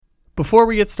Before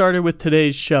we get started with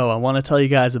today's show, I want to tell you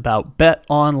guys about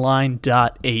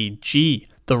betonline.ag.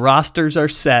 The rosters are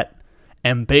set,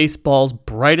 and baseball's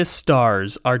brightest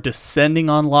stars are descending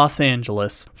on Los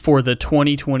Angeles for the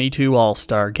 2022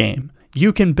 All-Star Game.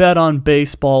 You can bet on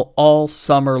baseball all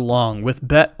summer long with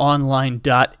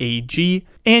betonline.ag,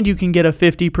 and you can get a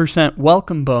 50%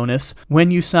 welcome bonus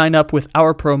when you sign up with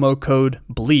our promo code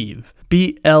BLEAV,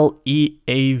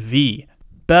 BLEAV.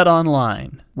 Bet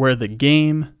Online, where the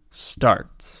game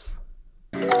starts.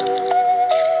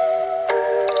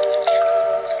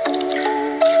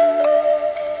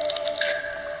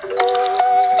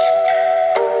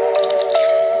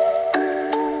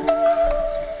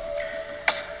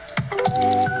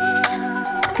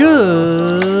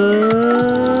 Good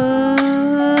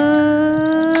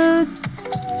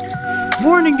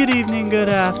morning, good evening, good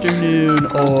afternoon,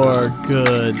 or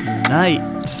good night.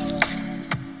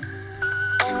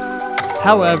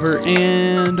 However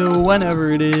and whenever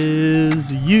it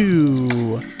is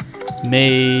you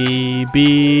may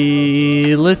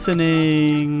be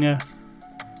listening,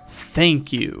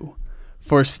 thank you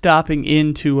for stopping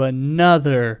into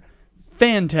another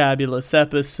fantabulous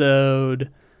episode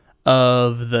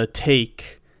of the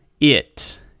Take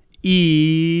It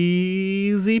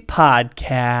Easy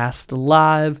podcast,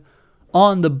 live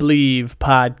on the Believe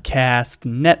Podcast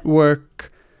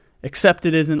Network, except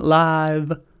it isn't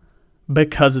live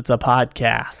because it's a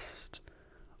podcast.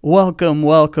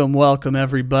 Welcome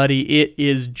everybody. It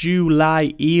is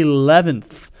July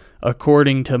 11th,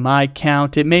 according to my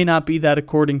count. It may not be that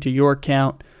according to your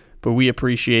count, but we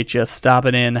appreciate you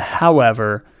stopping in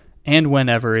however and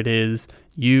whenever it is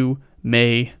you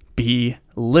may be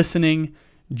listening.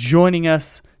 Joining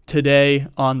us today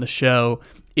on the show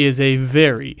is a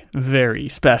very, very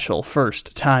special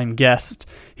first-time guest.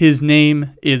 His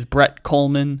name is Brett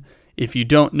Kollmann. If you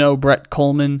don't know Brett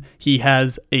Kollmann, he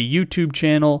has a YouTube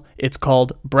channel. It's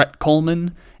called Brett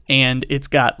Kollmann, and it's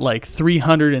got like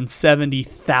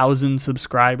 370,000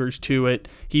 subscribers to it.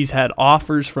 He's had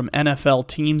offers from NFL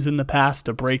teams in the past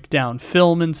to break down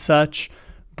film and such.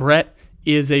 Brett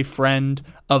is a friend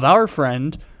of our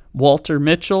friend, Walter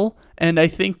Mitchell, and I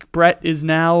think Brett is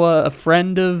now a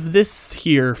friend of this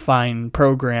here fine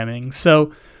programming.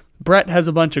 So Brett has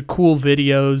a bunch of cool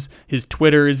videos. His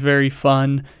Twitter is very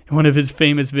fun. One of his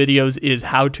famous videos is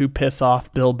how to piss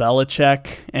off Bill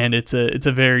Belichick, and it's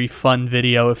a very fun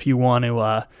video if you want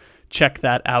to check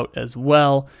that out as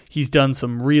well. He's done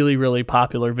some really, really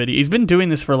popular videos. He's been doing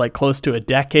this for like close to a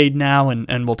decade now,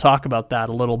 and we'll talk about that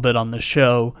a little bit on the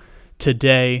show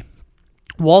today.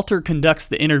 Walter conducts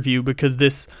the interview because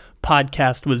this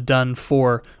podcast was done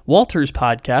for Walter's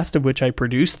podcast, of which I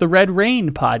produce, the Red Rain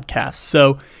podcast.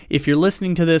 So if you're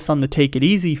listening to this on the Take It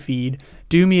Easy feed,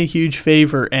 do me a huge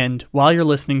favor, and while you're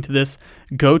listening to this,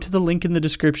 go to the link in the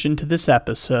description to this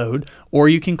episode, or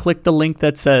you can click the link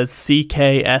that says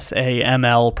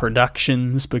CKSAML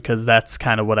Productions, because that's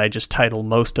kind of what I just title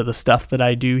most of the stuff that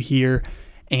I do here,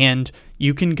 and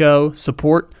you can go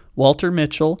support Walter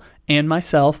Mitchell and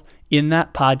myself in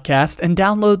that podcast and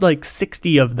download like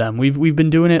 60 of them. We've been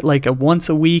doing it like once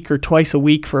a week or twice a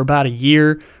week for about a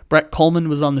year. Brett Kollmann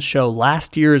was on the show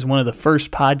last year as one of the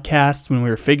first podcasts when we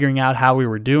were figuring out how we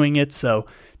were doing it, so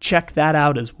check that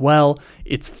out as well.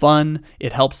 It's fun.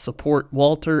 It helps support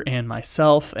Walter and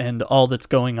myself and all that's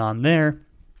going on there.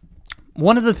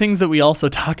 One of the things that we also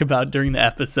talk about during the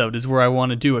episode is where I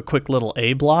want to do a quick little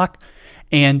A block,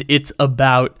 and it's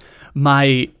about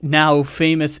my now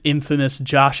famous, infamous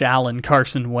Josh Allen,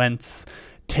 Carson Wentz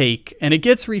take. And it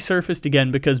gets resurfaced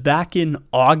again because back in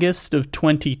August of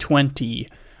 2020,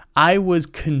 I was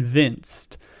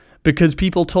convinced, because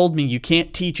people told me you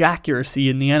can't teach accuracy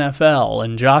in the NFL,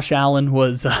 and Josh Allen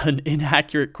was an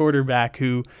inaccurate quarterback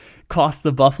who cost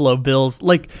the Buffalo Bills.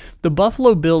 Like, the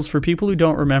Buffalo Bills, for people who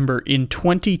don't remember, in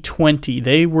 2020,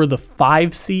 they were the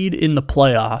 5 seed in the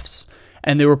playoffs,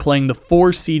 and they were playing the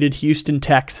 4-seeded Houston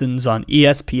Texans on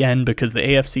ESPN because the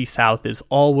AFC South is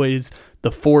always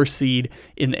the 4 seed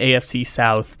in the AFC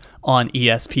South on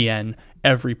ESPN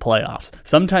every playoffs.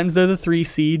 Sometimes they're the 3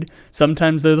 seed,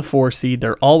 sometimes they're the 4 seed.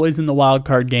 They're always in the wild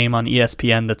card game on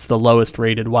ESPN. That's the lowest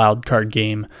rated wild card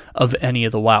game of any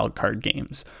of the wild card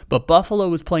games. But Buffalo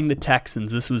was playing the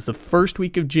Texans. This was the first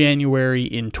week of January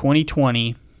in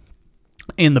 2020.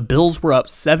 And the Bills were up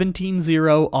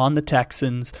 17-0 on the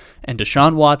Texans, and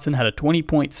Deshaun Watson had a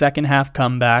 20-point second-half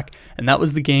comeback, and that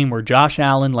was the game where Josh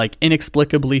Allen,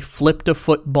 inexplicably flipped a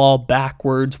football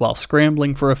backwards while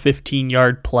scrambling for a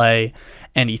 15-yard play,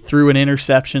 and he threw an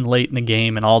interception late in the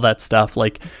game and all that stuff.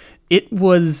 It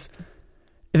was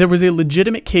there was a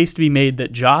legitimate case to be made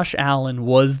that Josh Allen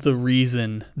was the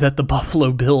reason that the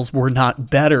Buffalo Bills were not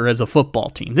better as a football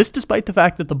team. This despite the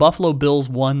fact that the Buffalo Bills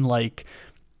won like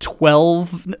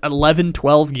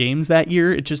 12 games that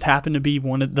year. It just happened to be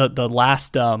one of the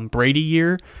last Brady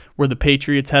year where the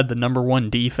Patriots had the number one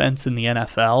defense in the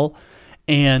NFL.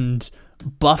 And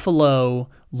Buffalo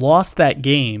lost that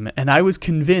game, and I was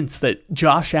convinced that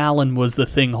Josh Allen was the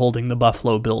thing holding the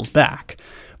Buffalo Bills back.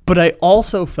 But I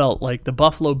also felt like the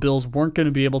Buffalo Bills weren't going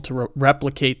to be able to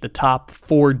replicate the top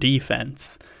 4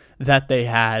 defense that they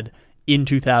had in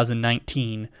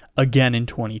 2019 again in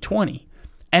 2020.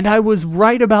 And I was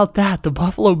right about that. The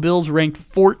Buffalo Bills ranked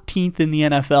 14th in the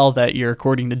NFL that year,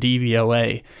 according to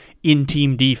DVOA, in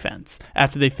team defense,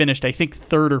 after they finished, I think,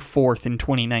 3rd or 4th in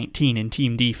 2019 in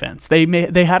team defense. They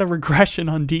had a regression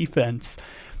on defense.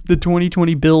 The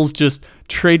 2020 Bills just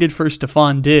traded for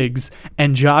Stephon Diggs,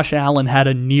 and Josh Allen had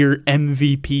a near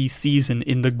MVP season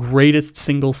in the greatest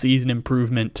single season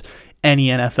improvement any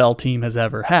NFL team has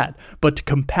ever had. But to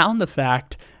compound the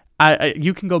fact,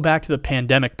 you can go back to the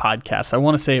pandemic podcast. I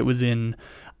want to say it was in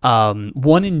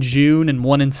one in June and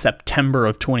one in September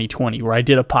of 2020, where I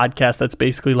did a podcast that's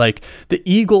basically like the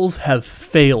Eagles have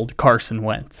failed Carson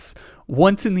Wentz.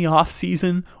 Once in the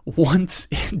offseason, once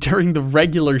during the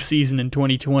regular season in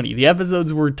 2020. The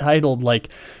episodes were titled like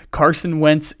Carson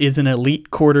Wentz is an elite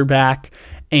quarterback,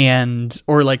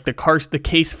 or like the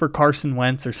case for Carson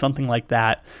Wentz or something like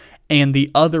that. And the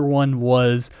other one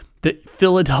was the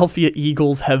Philadelphia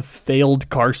Eagles have failed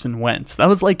Carson Wentz. That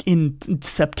was like in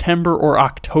September or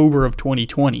October of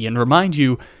 2020. And remind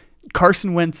you,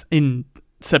 Carson Wentz in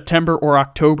September or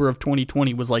October of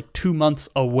 2020 was like 2 months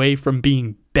away from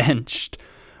being benched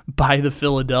by the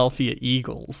Philadelphia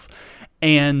Eagles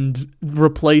and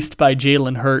replaced by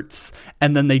Jalen Hurts.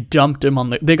 And then they dumped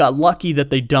him they got lucky that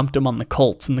they dumped him on the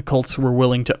Colts, and the Colts were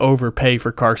willing to overpay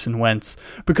for Carson Wentz,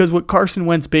 because what Carson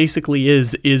Wentz basically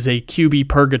is a QB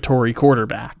purgatory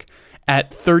quarterback.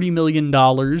 At $30 million,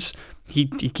 he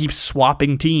keeps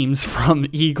swapping teams from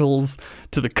Eagles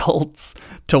to the Colts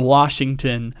to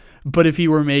Washington. But if he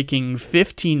were making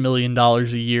 $15 million a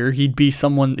year, he'd be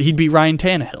Ryan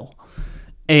Tannehill.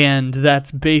 And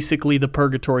that's basically the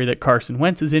purgatory that Carson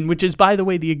Wentz is in, which is, by the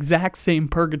way, the exact same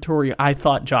purgatory I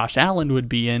thought Josh Allen would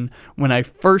be in when I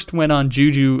first went on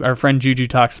our friend Juju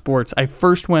Talk Sports. I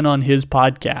first went on his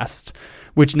podcast,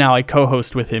 which now I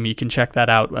co-host with him. You can check that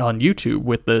out on YouTube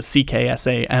with the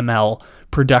CKSAML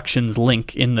Productions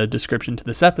link in the description to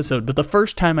this episode. But the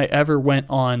first time I ever went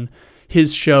on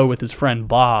his show with his friend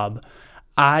Bob,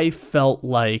 I felt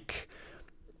like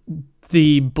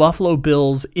the Buffalo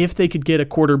Bills, if they could get a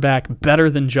quarterback better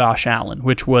than Josh Allen,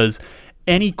 which was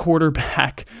any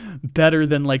quarterback better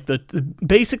than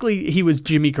basically he was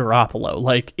Jimmy Garoppolo.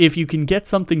 Like, if you can get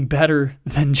something better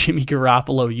than Jimmy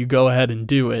Garoppolo, you go ahead and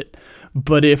do it.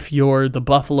 But if you're the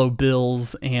Buffalo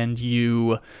Bills and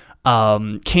you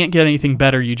can't get anything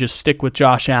better, you just stick with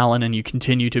Josh Allen and you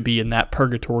continue to be in that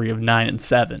purgatory of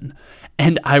 9-7.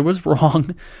 And I was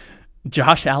wrong.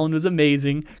 Josh Allen was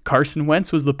amazing. Carson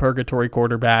Wentz was the purgatory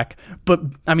quarterback. But,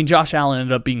 I mean, Josh Allen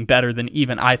ended up being better than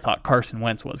even I thought Carson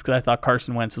Wentz was, because I thought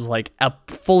Carson Wentz was like a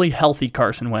fully healthy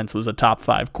Carson Wentz was a top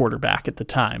 5 quarterback at the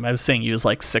time. I was saying he was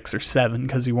like 6 or 7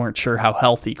 because you weren't sure how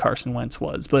healthy Carson Wentz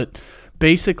was. But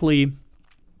basically,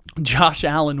 Josh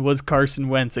Allen was Carson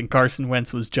Wentz and Carson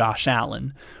Wentz was Josh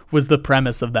Allen, was the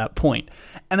premise of that point.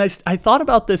 And I thought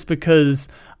about this because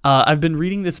I've been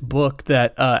reading this book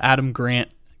that Adam Grant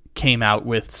came out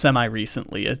with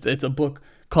semi-recently. It's a book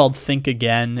called Think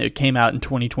Again. It came out in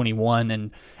 2021,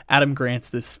 and Adam Grant's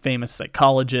this famous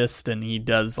psychologist, and he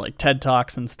does like TED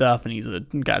Talks and stuff, and he's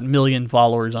got 1 million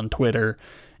followers on Twitter,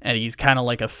 and he's kind of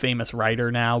like a famous writer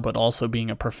now, but also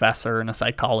being a professor and a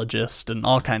psychologist and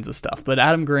all kinds of stuff. But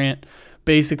Adam Grant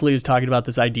basically is talking about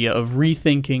this idea of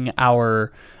rethinking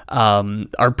our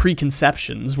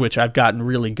preconceptions, which I've gotten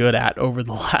really good at over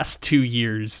the last 2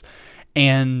 years.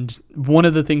 And one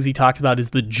of the things he talks about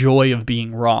is the joy of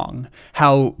being wrong.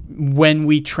 How when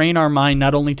we train our mind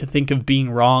not only to think of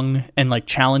being wrong and like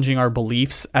challenging our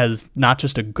beliefs as not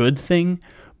just a good thing,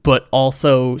 but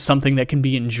also something that can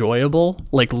be enjoyable,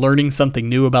 like learning something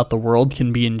new about the world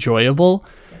can be enjoyable.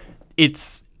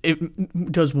 It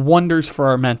does wonders for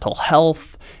our mental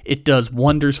health. It does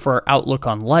wonders for our outlook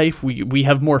on life. We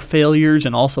have more failures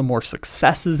and also more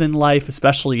successes in life,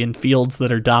 especially in fields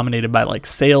that are dominated by like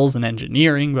sales and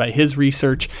engineering, by his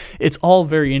research. It's all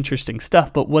very interesting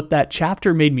stuff. But what that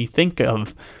chapter made me think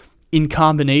of, in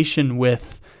combination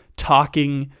with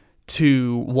talking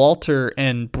to Walter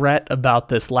and Brett about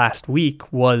this last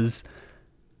week, was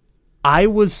I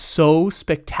was so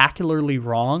spectacularly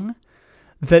wrong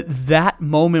that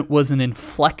moment was an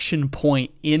inflection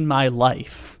point in my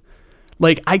life.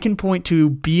 Like, I can point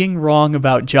to being wrong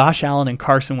about Josh Allen and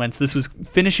Carson Wentz. This was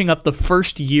finishing up the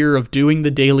first year of doing the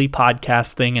daily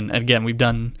podcast thing. And again, we've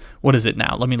done, what is it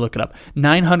now? Let me look it up.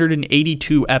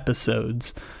 982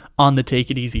 episodes on the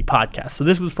Take It Easy podcast. So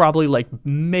this was probably like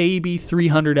maybe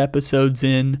 300 episodes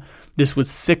in. This was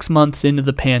 6 months into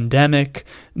the pandemic.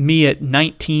 Me at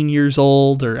 19 years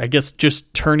old, or I guess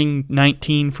just turning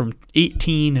 19 from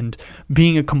 18, and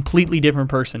being a completely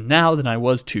different person now than I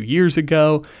was 2 years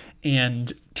ago.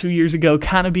 And 2 years ago,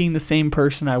 kind of being the same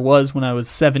person I was when I was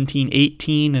 17,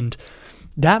 18. And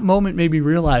that moment made me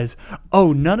realize,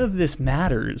 oh, none of this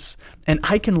matters. And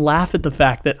I can laugh at the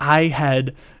fact that I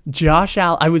had Josh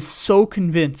Allen. I was so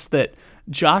convinced that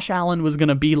Josh Allen was going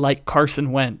to be like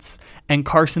Carson Wentz, and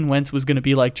Carson Wentz was going to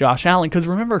be like Josh Allen. Because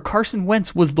remember, Carson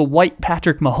Wentz was the white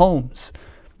Patrick Mahomes.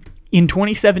 In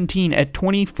 2017, at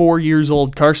 24 years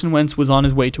old, Carson Wentz was on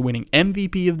his way to winning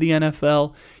MVP of the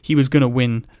NFL. He was going to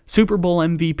win Super Bowl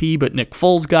MVP, but Nick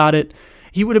Foles got it.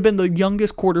 He would have been the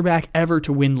youngest quarterback ever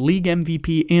to win league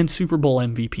MVP and Super Bowl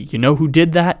MVP. You know who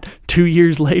did that 2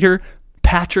 years later?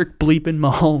 Patrick bleepin'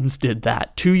 Mahomes did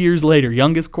that 2 years later.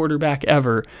 Youngest quarterback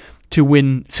ever to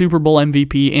win Super Bowl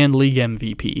MVP and league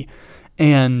MVP.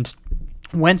 And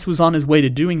Wentz was on his way to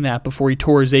doing that before he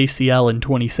tore his ACL in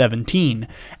 2017.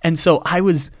 And so I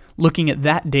was looking at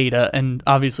that data, and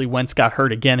obviously Wentz got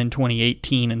hurt again in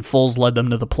 2018, and Foles led them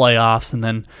to the playoffs. And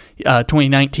then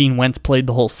 2019, Wentz played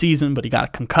the whole season, but he got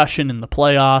a concussion in the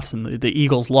playoffs, and the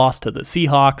Eagles lost to the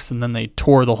Seahawks, and then they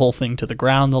tore the whole thing to the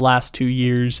ground the last 2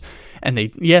 years. And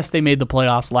they made the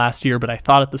playoffs last year, but I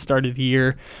thought at the start of the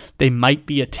year they might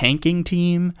be a tanking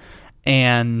team.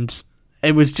 And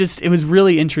it was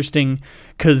really interesting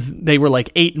because they were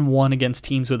like 8-1 against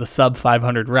teams with a sub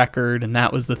 500 record, and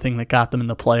that was the thing that got them in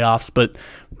the playoffs.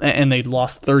 And they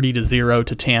lost 30-0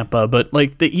 to Tampa. But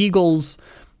like, the Eagles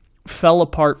fell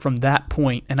apart from that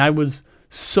point, and I was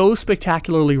so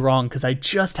spectacularly wrong because I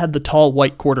just had the tall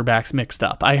white quarterbacks mixed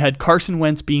up. I had Carson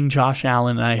Wentz being Josh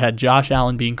Allen, and I had Josh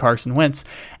Allen being Carson Wentz.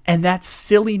 And that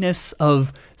silliness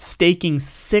of staking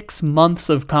 6 months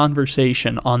of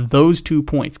conversation on those 2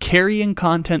 points, carrying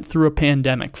content through a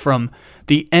pandemic from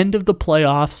the end of the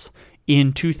playoffs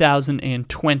in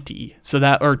 2020,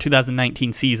 or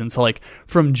 2019 season. So like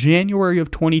from January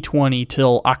of 2020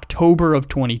 till October of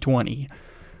 2020.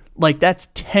 Like, that's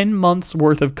 10 months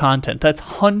worth of content. That's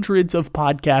hundreds of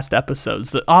podcast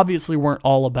episodes that obviously weren't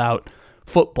all about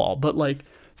football, but like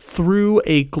through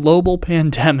a global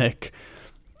pandemic,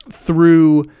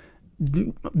 through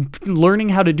learning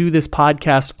how to do this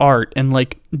podcast art, and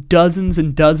like dozens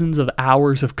and dozens of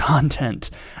hours of content,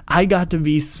 I got to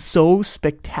be so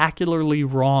spectacularly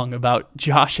wrong about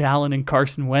Josh Allen and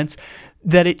Carson Wentz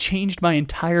that it changed my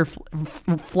entire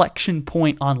reflection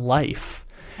point on life.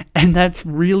 And that's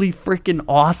really freaking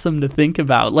awesome to think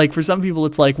about. Like, for some people,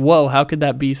 it's like, whoa, how could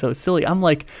that be so silly? I'm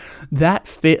like, that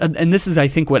fit. And this is, I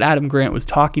think, what Adam Grant was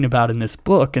talking about in this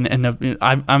book. And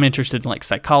I'm interested in like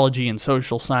psychology and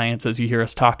social science, as you hear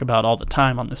us talk about all the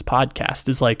time on this podcast,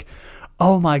 is like,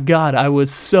 oh my God, I was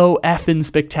so effing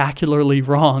spectacularly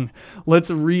wrong.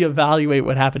 Let's reevaluate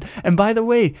what happened. And by the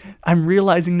way, I'm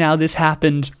realizing now this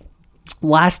happened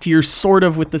last year, sort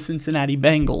of with the Cincinnati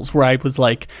Bengals, where I was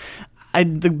like,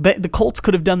 the Colts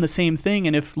could have done the same thing,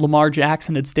 and if Lamar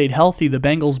Jackson had stayed healthy, the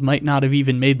Bengals might not have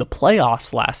even made the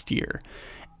playoffs last year.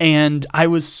 And I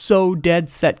was so dead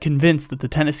set convinced that the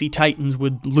Tennessee Titans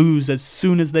would lose as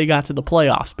soon as they got to the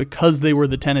playoffs because they were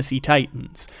the Tennessee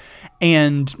Titans.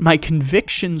 And my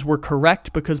convictions were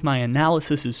correct because my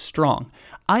analysis is strong.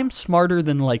 I'm smarter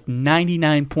than like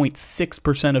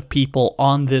 99.6% of people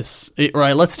on this,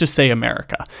 or let's just say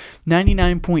America.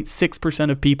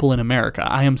 99.6% of people in America.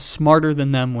 I am smarter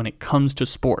than them when it comes to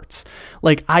sports.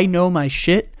 Like, I know my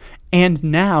shit, and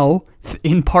now,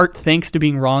 in part thanks to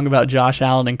being wrong about Josh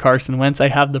Allen and Carson Wentz, I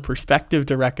have the perspective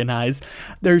to recognize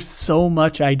there's so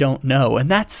much I don't know,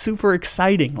 and that's super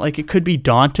exciting. Like, it could be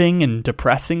daunting and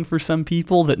depressing for some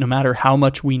people that no matter how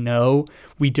much we know,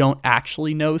 we don't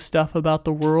actually know stuff about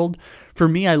the world. For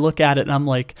me, I look at it and I'm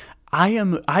like,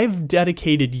 I've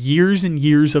dedicated years and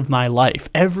years of my life,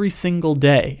 every single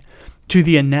day, to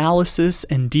the analysis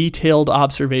and detailed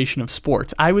observation of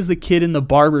sports. I was the kid in the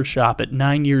barber shop at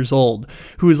 9 years old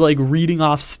who was like reading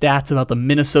off stats about the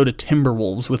Minnesota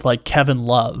Timberwolves with like Kevin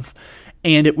Love.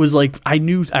 And it was like, I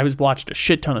was watched a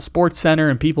shit ton of SportsCenter,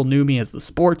 and people knew me as the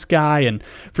sports guy. And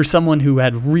for someone who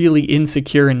had really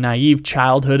insecure and naive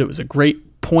childhood, it was a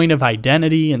great point of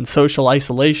identity and social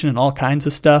isolation and all kinds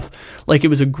of stuff. Like, it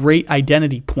was a great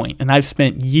identity point. And I've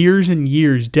spent years and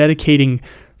years dedicating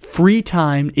free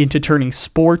time into turning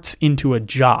sports into a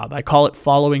job. I call it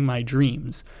following my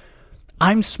dreams.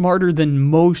 I'm smarter than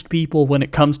most people when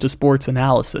it comes to sports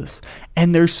analysis,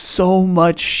 and there's so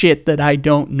much shit that I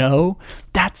don't know.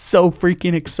 That's so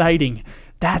freaking exciting.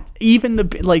 That even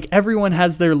everyone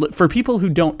has for people who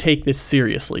don't take this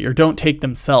seriously or don't take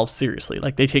themselves seriously,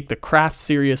 like they take the craft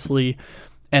seriously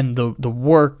and the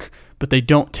work, but they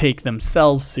don't take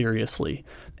themselves seriously.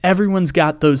 Everyone's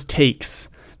got those takes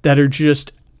that are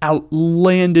just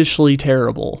outlandishly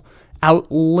terrible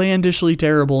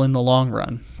in the long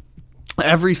run.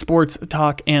 Every sports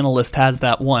talk analyst has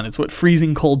that one. It's what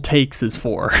freezing cold takes is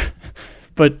for.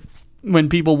 But when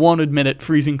people won't admit it,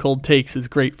 freezing cold takes is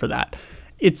great for that.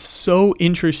 It's so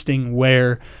interesting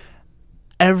where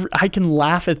I can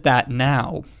laugh at that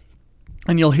now.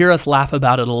 And you'll hear us laugh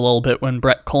about it a little bit when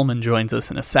Brett Coleman joins us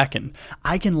in a second.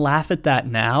 I can laugh at that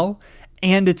now,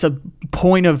 and it's a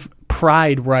point of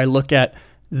pride where I look at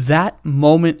that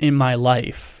moment in my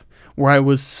life where I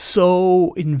was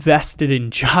so invested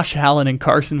in Josh Allen and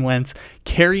Carson Wentz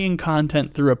carrying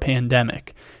content through a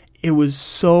pandemic. It was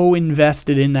so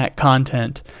invested in that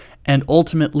content, and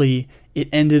ultimately it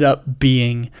ended up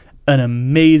being an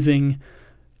amazing,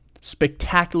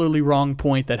 spectacularly wrong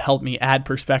point that helped me add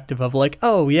perspective of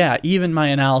oh yeah, even my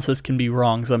analysis can be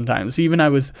wrong sometimes. Even I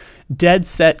was dead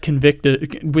set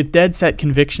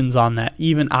convictions on that.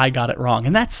 Even I got it wrong.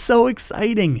 And that's so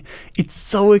exciting. It's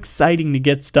so exciting to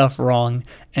get stuff wrong.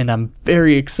 And I'm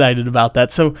very excited about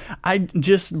that. So I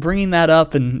just bringing that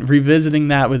up and revisiting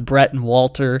that with Brett and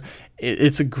Walter,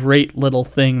 it's a great little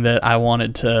thing that I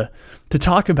wanted to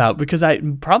talk about, because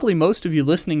probably most of you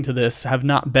listening to this have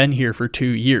not been here for 2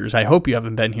 years. I hope you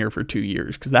haven't been here for 2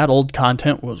 years, because that old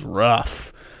content was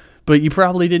rough. But you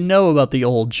probably didn't know about the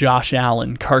old Josh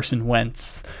Allen, Carson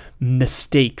Wentz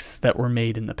mistakes that were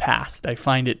made in the past. I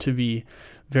find it to be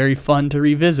very fun to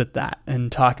revisit that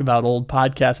and talk about old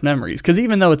podcast memories, because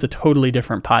even though it's a totally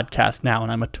different podcast now,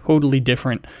 and I'm a totally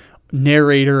different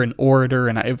narrator and orator,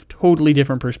 and I have totally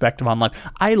different perspective on life,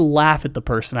 I laugh at the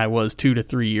person I was 2 to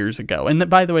 3 years ago. And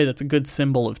by the way, that's a good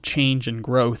symbol of change and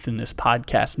growth in this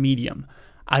podcast medium.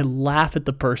 I laugh at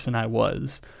the person I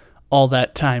was all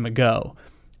that time ago.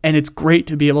 And it's great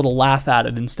to be able to laugh at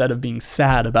it instead of being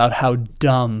sad about how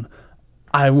dumb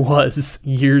I was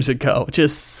years ago.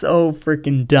 Just so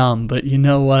freaking dumb. But you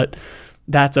know what?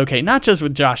 That's okay. Not just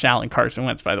with Josh Allen, Carson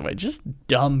Wentz, by the way. Just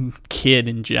dumb kid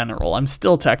in general. I'm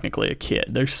still technically a kid.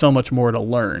 There's so much more to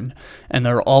learn, and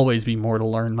there'll always be more to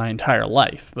learn my entire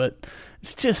life. But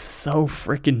it's just so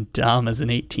freaking dumb as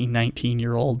an 18,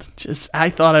 19-year-old.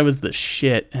 I thought I was the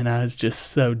shit, and I was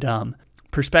just so dumb.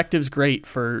 Perspective's great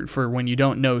for when you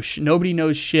don't know. Nobody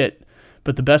knows shit,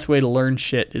 but the best way to learn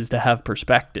shit is to have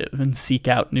perspective and seek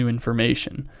out new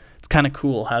information. It's kind of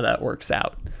cool how that works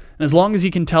out. And as long as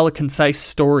you can tell a concise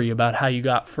story about how you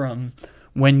got from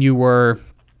when you were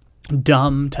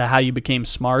dumb to how you became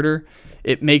smarter,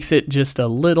 it makes it just a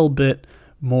little bit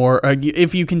more.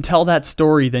 If you can tell that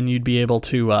story, then you'd be able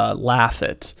to laugh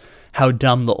at how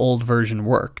dumb the old version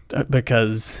worked,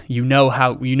 because you know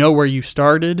where you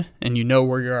started and you know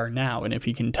where you are now. And if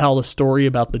you can tell the story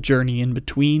about the journey in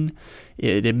between,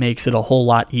 it makes it a whole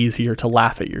lot easier to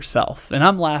laugh at yourself. And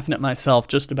I'm laughing at myself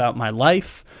just about my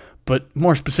life, but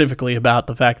more specifically about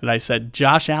the fact that I said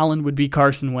Josh Allen would be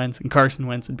Carson Wentz and Carson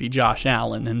Wentz would be Josh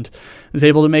Allen, and was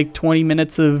able to make 20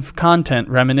 minutes of content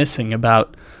reminiscing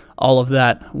about all of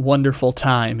that wonderful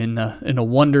time in a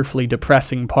wonderfully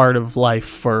depressing part of life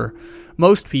for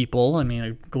most people. I mean,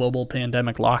 a global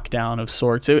pandemic lockdown of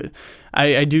sorts.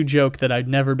 I do joke that I'd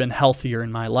never been healthier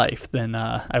in my life than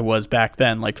I was back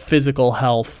then. Like physical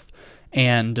health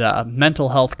and mental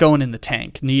health going in the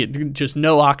tank. Just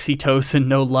no oxytocin,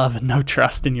 no love, and no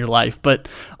trust in your life. But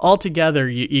altogether,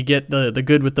 you get the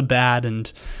good with the bad.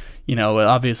 And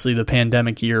obviously the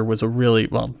pandemic year was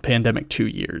pandemic 2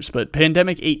 years, but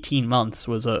pandemic 18 months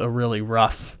was a really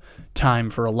rough time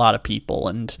for a lot of people.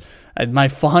 And my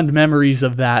fond memories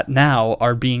of that now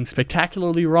are being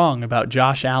spectacularly wrong about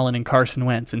Josh Allen and Carson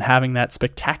Wentz, and having that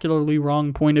spectacularly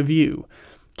wrong point of view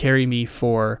carry me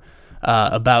for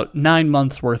about 9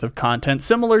 months worth of content,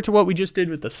 similar to what we just did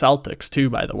with the Celtics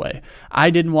too, by the way. I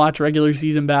didn't watch regular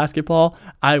season basketball.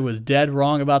 I was dead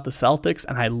wrong about the Celtics,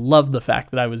 and I love the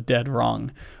fact that I was dead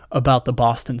wrong about the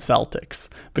Boston Celtics,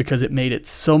 because it made it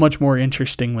so much more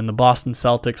interesting when the Boston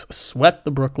Celtics swept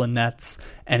the Brooklyn Nets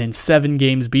and in 7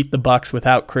 games beat the Bucks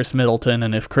without Chris Middleton.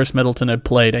 And if Chris Middleton had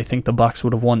played, I think the Bucks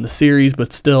would have won the series,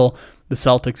 but still the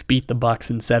Celtics beat the Bucks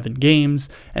in 7 games,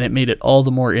 and it made it all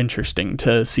the more interesting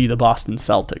to see the Boston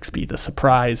Celtics be the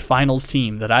surprise finals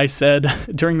team that I said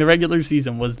during the regular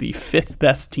season was the 5th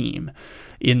best team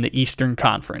in the Eastern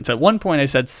Conference. At one point I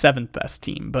said 7th best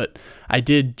team, but I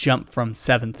did jump from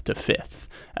 7th to 5th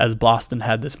as Boston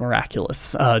had this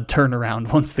miraculous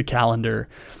turnaround once the calendar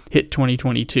hit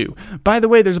 2022. By the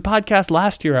way, there's a podcast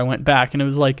last year I went back, and it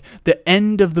was like the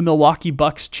end of the Milwaukee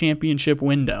Bucks championship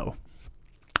window.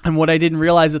 And what I didn't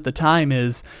realize at the time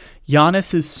is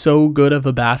Giannis is so good of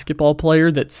a basketball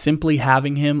player that simply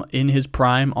having him in his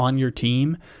prime on your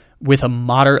team with a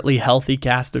moderately healthy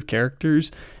cast of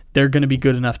characters, they're going to be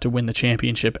good enough to win the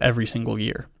championship every single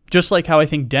year. Just like how I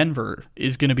think Denver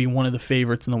is going to be one of the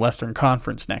favorites in the Western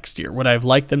Conference next year. Would I have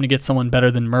liked them to get someone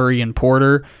better than Murray and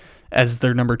Porter as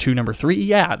their number 2, number 3?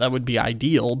 Yeah, that would be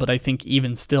ideal, but I think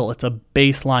even still, it's a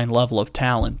baseline level of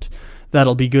talent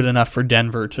that'll be good enough for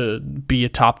Denver to be a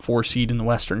top 4 seed in the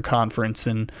Western Conference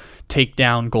and take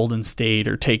down Golden State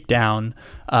or take down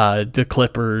the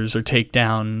Clippers or take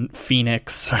down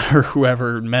Phoenix or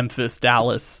whoever, Memphis,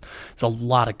 Dallas. It's a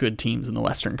lot of good teams in the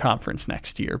Western Conference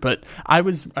next year. But I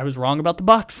was wrong about the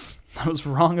Bucks. I was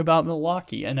wrong about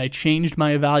Milwaukee, and I changed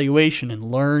my evaluation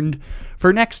and learned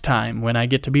for next time when I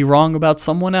get to be wrong about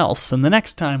someone else, and the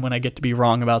next time when I get to be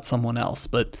wrong about someone else.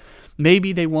 But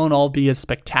maybe they won't all be as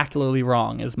spectacularly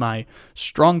wrong as my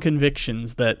strong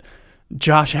convictions that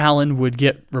Josh Allen would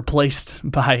get replaced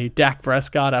by Dak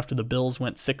Prescott after the Bills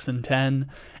went 6-10,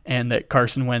 and that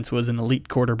Carson Wentz was an elite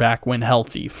quarterback when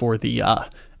healthy for the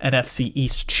NFC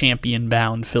East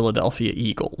champion-bound Philadelphia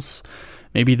Eagles.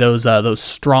 Maybe those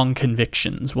strong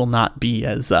convictions will not be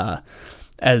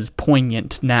as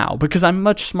poignant now, because I'm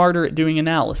much smarter at doing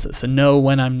analysis and know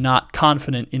when I'm not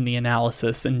confident in the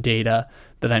analysis and data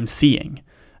that I'm seeing.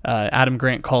 Adam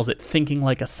Grant calls it thinking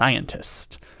like a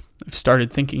scientist. I've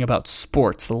started thinking about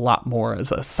sports a lot more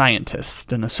as a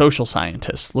scientist and a social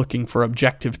scientist, looking for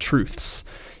objective truths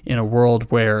in a world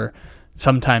where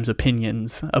sometimes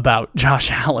opinions about Josh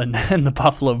Allen and the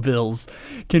Buffalo Bills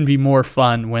can be more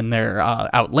fun when they're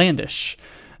outlandish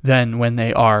than when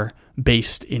they are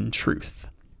based in truth.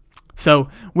 So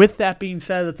with that being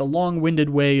said, it's a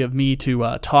long-winded way of me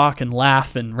to talk and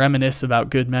laugh and reminisce about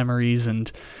good memories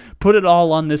and put it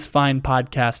all on this fine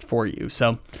podcast for you.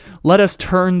 So let us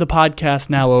turn the podcast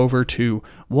now over to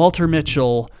Walter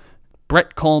Mitchell,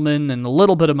 Brett Coleman, and a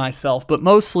little bit of myself, but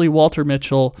mostly Walter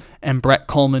Mitchell and Brett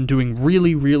Coleman doing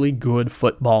really, really good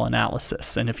football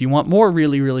analysis. And if you want more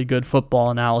really, really good football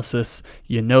analysis,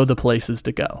 you know the places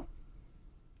to go.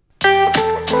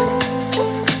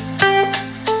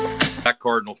 Back,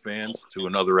 Cardinal fans, to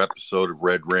another episode of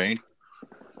Red Rain.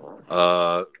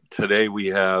 Today we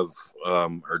have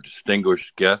our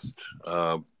distinguished guest,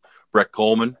 Brett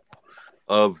Coleman,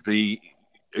 of the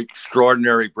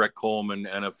extraordinary Brett Coleman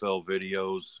NFL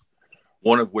videos,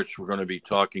 one of which we're going to be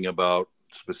talking about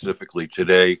specifically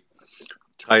today,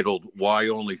 titled Why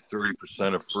Only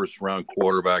 30% of First-Round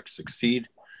Quarterbacks Succeed.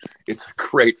 It's a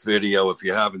great video if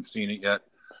you haven't seen it yet.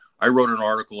 I wrote an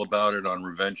article about it on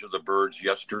Revenge of the Birds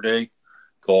yesterday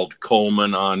called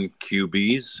Coleman on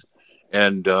QBs.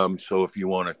 And so if you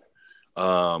want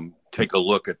to take a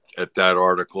look at that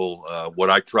article, what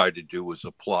I tried to do was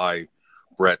apply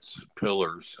Brett's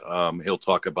pillars. He'll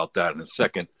talk about that in a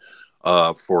second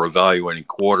for evaluating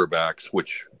quarterbacks,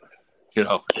 which, you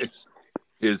know,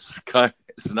 is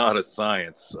not a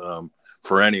science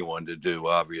for anyone to do,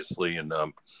 obviously.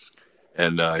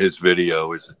 And his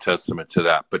video is a testament to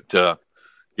that. But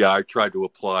yeah, I tried to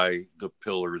apply the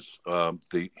pillars,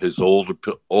 his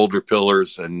older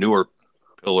pillars and newer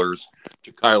pillars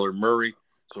to Kyler Murray.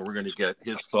 So we're going to get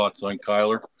his thoughts on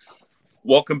Kyler.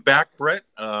 Welcome back, Brett.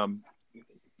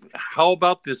 How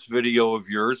about this video of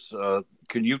yours?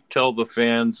 Can you tell the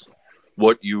fans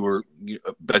what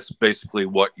that's basically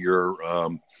what your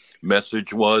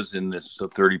message was in this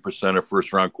 30% of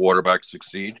first-round quarterbacks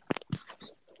succeed?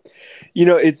 You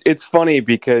know, it's funny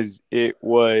because it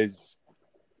was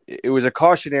a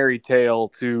cautionary tale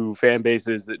to fan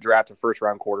bases that draft a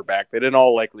first-round quarterback that in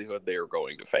all likelihood they are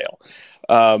going to fail.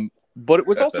 But it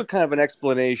was also kind of an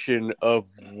explanation of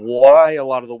why a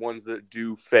lot of the ones that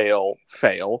do fail,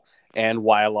 and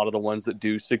why a lot of the ones that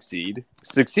do succeed.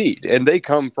 And they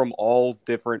come from all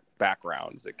different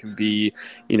backgrounds. It can be,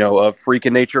 you know, a freak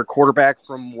of nature quarterback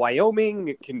from Wyoming.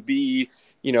 It can be,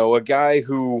 you know, a guy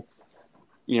who,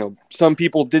 you know, some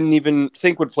people didn't even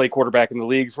think would play quarterback in the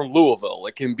league from Louisville.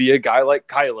 It can be a guy like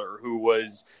Kyler, who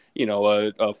was, you know,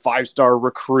 a 5-star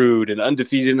recruit and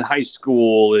undefeated in high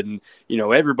school. And, you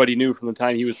know, everybody knew from the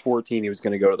time he was 14, he was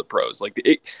going to go to the pros. Like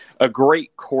a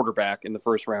great quarterback in the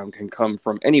first round can come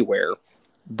from anywhere,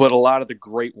 but a lot of the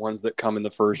great ones that come in the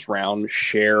first round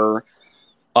share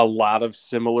a lot of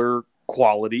similar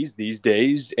qualities these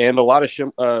days and a lot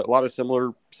of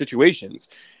similar situations.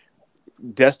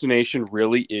 destination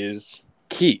really is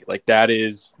key. Like that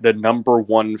is the number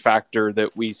one factor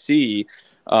that we see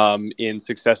in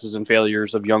successes and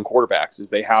failures of young quarterbacks is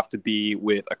they have to be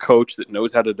with a coach that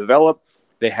knows how to develop.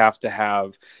 They have to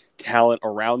have talent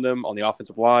around them on the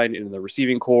offensive line and in the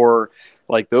receiving core.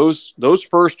 Like those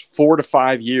first 4 to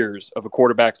 5 years of a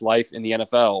quarterback's life in the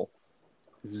NFL,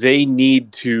 they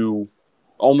need to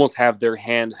almost have their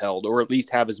hand held or at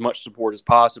least have as much support as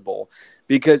possible,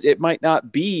 because it might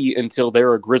not be until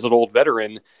they're a grizzled old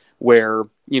veteran where,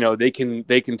 you know, they can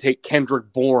take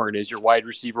Kendrick Bourne as your wide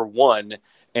receiver one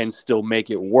and still make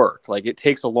it work. Like it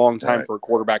takes a long time for a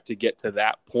quarterback to get to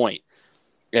that point.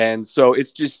 And so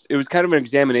it was kind of an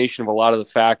examination of a lot of the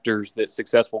factors that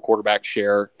successful quarterbacks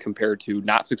share compared to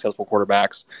not successful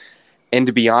quarterbacks. And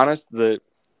to be honest, the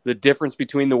difference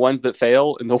between the ones that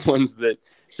fail and the ones that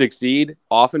succeed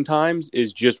oftentimes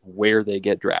is just where they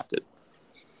get drafted.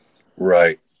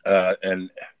 Right. And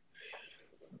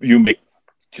you make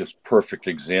just perfect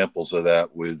examples of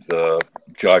that with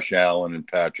Josh Allen and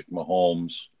Patrick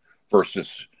Mahomes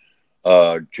versus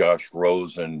Josh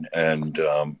Rosen and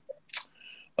Sam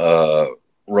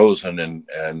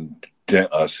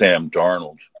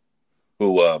Darnold,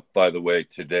 who, by the way,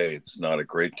 today it's not a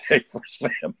great day for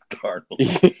Sam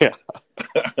Darnold. Yeah.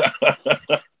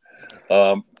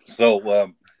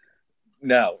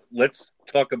 Now let's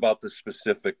talk about the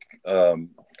specific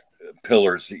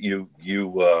pillars that you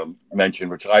mentioned,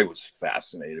 which I was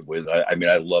fascinated with. I mean,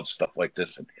 I love stuff like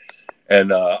this,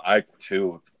 and I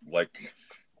too, like,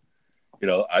 you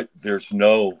know, there's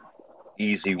no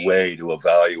easy way to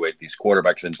evaluate these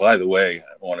quarterbacks. And by the way,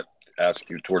 I want to ask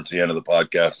you towards the end of the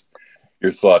podcast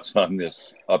your thoughts on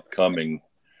this upcoming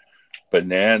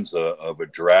bonanza of a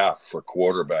draft for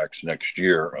quarterbacks next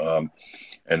year,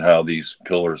 and how these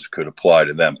pillars could apply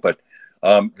to them. But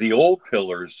the old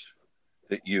pillars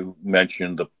that you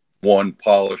mentioned, the 1,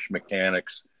 polished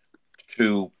mechanics,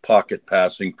 2, pocket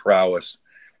passing prowess,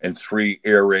 and 3,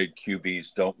 air raid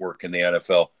QBs don't work in the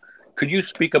NFL. Could you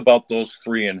speak about those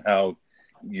 3 and how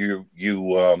you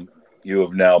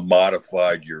have now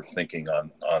modified your thinking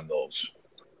on those?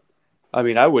 I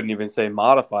mean, I wouldn't even say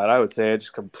modified. I would say I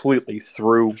just completely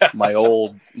threw my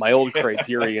old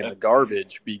criteria in the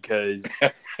garbage, because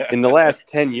in the last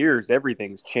 10 years,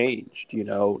 everything's changed. You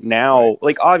know, now,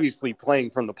 like, obviously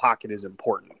playing from the pocket is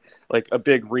important. Like a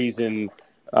big reason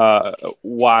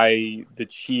why the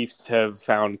Chiefs have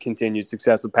found continued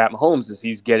success with Pat Mahomes is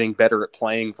he's getting better at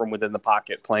playing from within the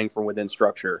pocket, playing from within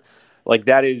structure. Like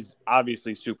that is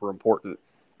obviously super important.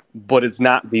 But it's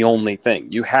not the only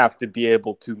thing. You have to be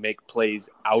able to make plays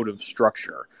out of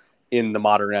structure in the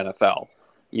modern NFL.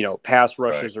 You know, pass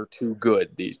rushes are too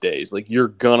good these days. Like you're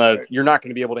not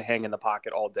gonna be able to hang in the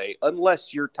pocket all day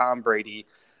unless you're Tom Brady,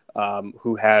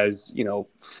 who has, you know,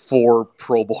 4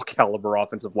 Pro Bowl caliber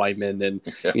offensive linemen, and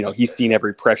you know he's seen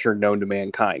every pressure known to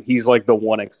mankind. He's like the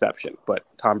one exception, but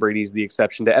Tom Brady's the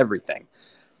exception to everything.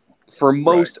 For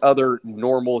most other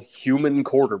normal human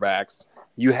quarterbacks,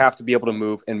 you have to be able to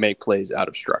move and make plays out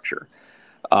of structure.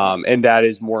 And that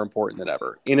is more important than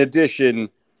ever. In addition,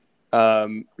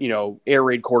 you know, air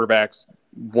raid quarterbacks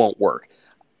won't work.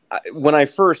 When I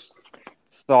first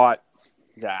thought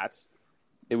that,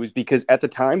 it was because at the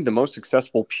time, the most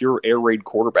successful pure air raid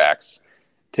quarterbacks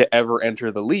to ever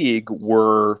enter the league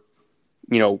were,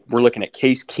 you know, we're looking at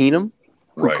Case Keenum,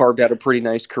 who carved out a pretty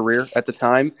nice career at the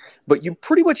time. But you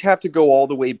pretty much have to go all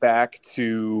the way back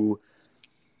to,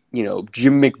 you know,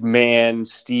 Jim McMahon,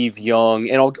 Steve Young,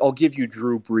 and I'll give you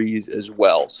Drew Brees as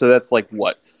well. So that's like,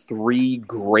 what, 3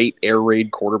 great air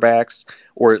raid quarterbacks,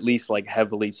 or at least like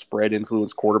heavily spread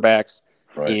influence quarterbacks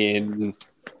in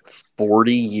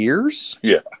 40 years?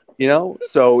 Yeah. You know,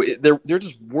 so there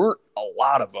just weren't a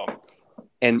lot of them.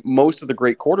 And most of the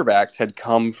great quarterbacks had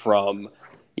come from,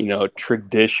 you know,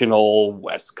 traditional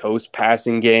West Coast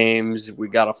passing games. We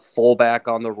got a fullback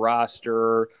on the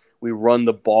roster. We run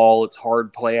the ball. It's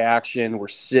hard play action. We're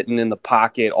sitting in the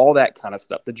pocket, all that kind of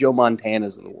stuff. The Joe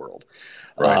Montanas of the world.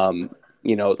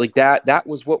 You know, like that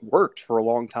was what worked for a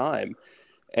long time.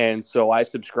 And so I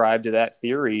subscribed to that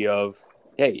theory of,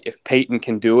 hey, if Peyton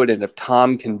can do it and if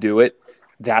Tom can do it,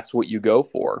 that's what you go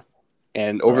for.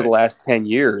 And over the last 10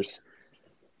 years,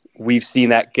 we've seen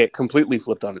that get completely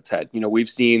flipped on its head. You know, we've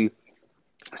seen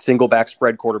single back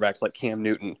spread quarterbacks like Cam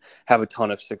Newton have a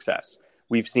ton of success.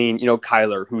 We've seen, you know,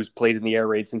 Kyler, who's played in the air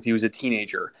raid since he was a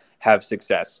teenager, have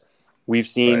success. We've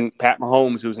seen Pat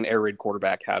Mahomes, who's an air raid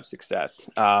quarterback, have success.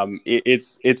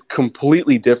 It's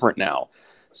completely different now.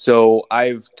 So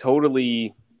I've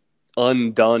totally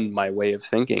undone my way of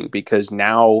thinking, because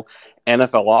now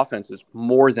NFL offenses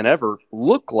more than ever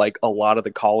look like a lot of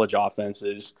the college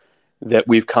offenses that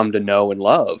we've come to know and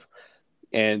love.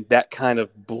 And that kind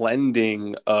of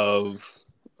blending of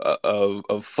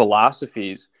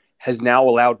philosophies has now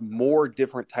allowed more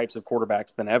different types of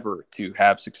quarterbacks than ever to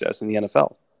have success in the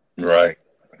NFL. Right.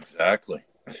 Exactly.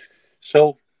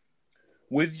 So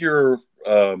with your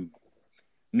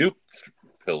new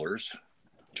pillars,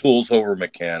 tools over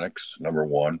mechanics, number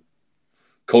one,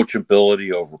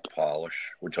 coachability over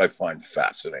polish, which I find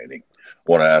fascinating. I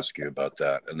want to ask you about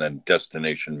that. And then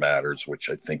destination matters, which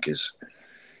I think is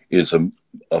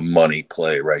a money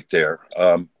play right there.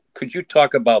 Could you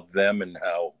talk about them and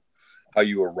how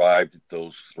you arrived at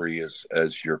those three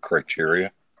as your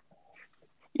criteria?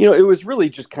 It was really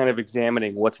just kind of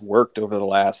examining what's worked over the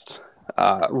last,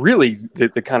 really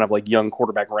the kind of like young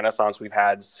quarterback renaissance we've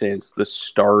had since the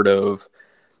start of,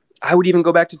 I would even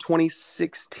go back to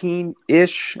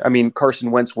 2016-ish. I mean,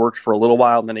 Carson Wentz worked for a little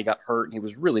while, and then he got hurt, and he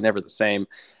was really never the same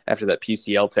after that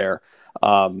PCL tear.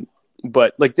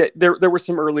 But like there were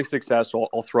some early success, so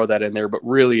I'll throw that in there. But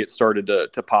really, it started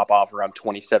to pop off around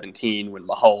 2017 when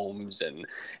Mahomes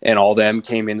and all them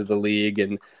came into the league,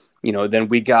 and then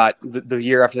we got the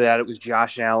year after that, it was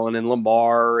Josh Allen and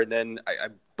Lamar, and then I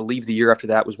believe the year after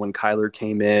that was when Kyler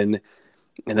came in.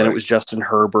 And then It was Justin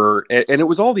Herbert. And it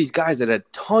was all these guys that had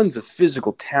tons of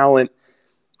physical talent,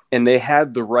 and they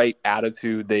had the right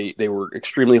attitude. They were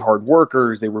extremely hard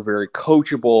workers. They were very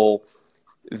coachable.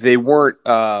 They weren't,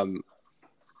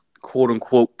 quote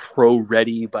unquote, pro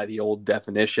ready by the old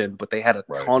definition, but they had a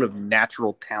ton of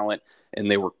natural talent, and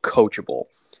they were coachable.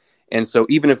 And so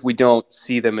even if we don't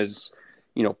see them as,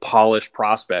 polished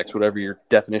prospects, whatever your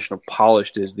definition of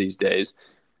polished is these days,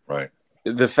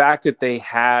 the fact that they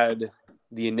had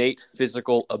the innate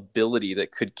physical ability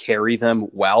that could carry them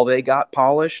while they got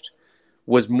polished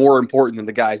was more important than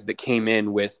the guys that came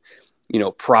in with,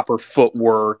 proper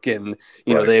footwork. And,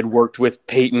 they had worked with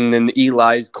Peyton and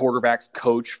Eli's quarterbacks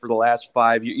coach for the last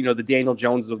 5 years, the Daniel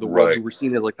Joneses of the world who were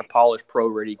seen as like the polished pro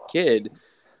ready kid,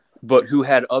 but who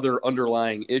had other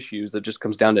underlying issues that just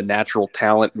comes down to natural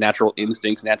talent, natural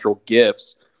instincts, natural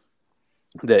gifts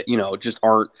that, just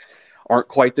aren't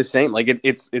quite the same. Like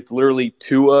it's literally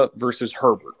Tua versus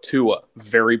Herbert. Tua,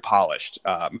 very polished,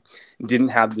 didn't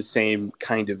have the same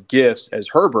kind of gifts as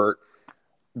Herbert,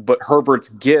 but Herbert's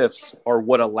gifts are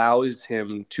what allows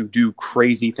him to do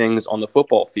crazy things on the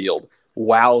football field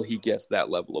while he gets that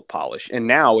level of polish. And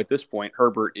now at this point,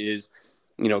 Herbert is,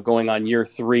 going on year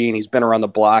 3, and he's been around the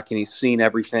block and he's seen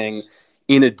everything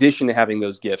in addition to having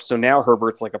those gifts. So now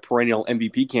Herbert's like a perennial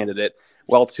MVP candidate,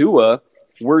 while Tua,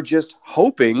 we're just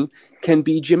hoping can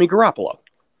be Jimmy Garoppolo,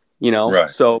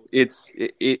 So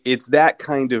it's that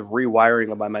kind of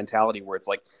rewiring of my mentality where it's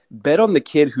like, bet on the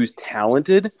kid who's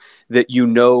talented that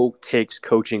takes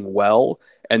coaching well,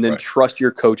 and then trust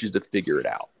your coaches to figure it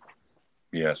out.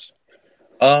 Yes.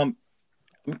 I'm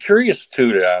curious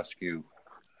too to ask you,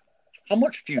 how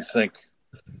much do you think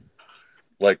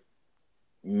like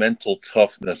mental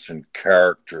toughness and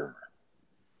character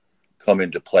come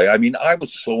into play? I mean, I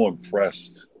was so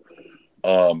impressed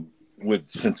with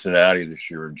Cincinnati this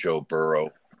year and Joe Burrow.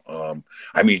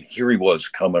 I mean, here he was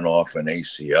coming off an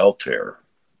ACL tear,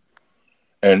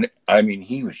 and I mean,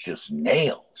 he was just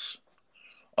nails.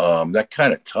 That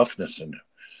kind of toughness and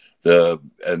the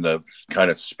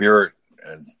kind of spirit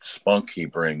and spunk he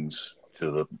brings to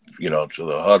the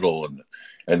huddle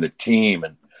and the team,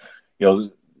 and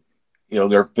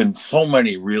there have been so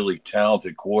many really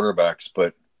talented quarterbacks,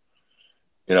 but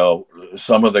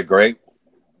some of the great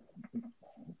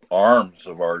arms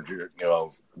of our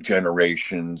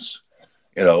generations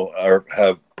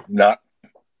have not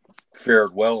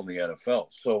fared well in the NFL.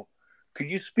 So could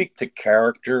you speak to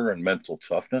character and mental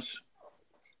toughness?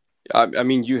 I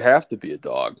mean, you have to be a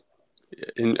dog,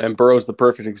 and Burrow's the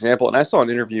perfect example. And I saw an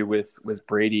interview with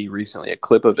Brady recently, a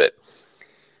clip of it,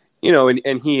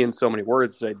 and he, in so many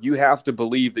words, said, you have to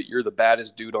believe that you're the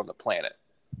baddest dude on the planet,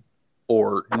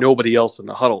 or nobody else in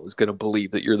the huddle is going to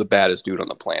believe that you're the baddest dude on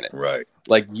the planet. Right.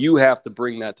 Like, you have to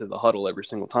bring that to the huddle every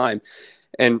single time.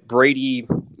 And Brady,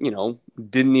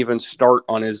 didn't even start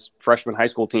on his freshman high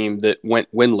school team that went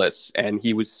winless, and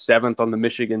he was 7th on the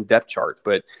Michigan depth chart.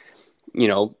 But,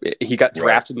 he got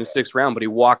drafted in the 6th round, but he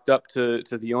walked up to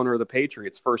the owner of the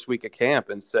Patriots first week of camp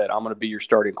and said, I'm going to be your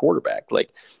starting quarterback.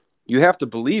 Like, you have to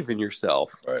believe in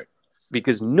yourself,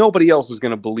 because nobody else is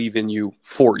going to believe in you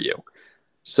for you.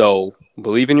 So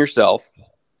believe in yourself,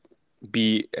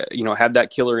 have that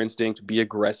killer instinct, be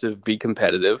aggressive, be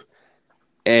competitive.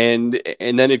 And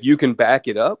then if you can back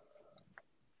it up,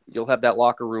 you'll have that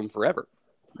locker room forever,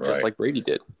 just like Brady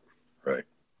did. Right.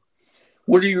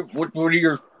 What are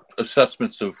your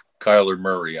assessments of Kyler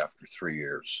Murray after 3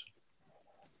 years?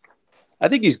 I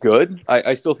think he's good.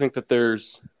 I still think that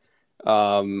there's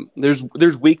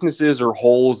weaknesses or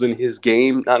holes in his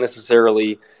game, not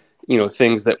necessarily,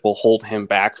 things that will hold him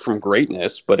back from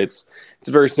greatness, but it's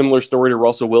a very similar story to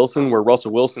Russell Wilson, where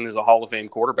Russell Wilson is a Hall of Fame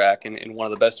quarterback and one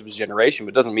of the best of his generation, but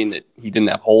it doesn't mean that he didn't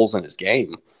have holes in his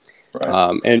game.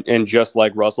 Right. And just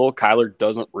like Russell, Kyler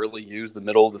doesn't really use the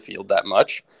middle of the field that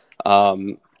much.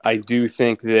 I do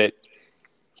think that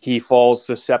he falls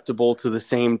susceptible to the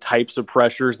same types of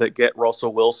pressures that get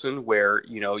Russell Wilson, where,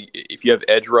 if you have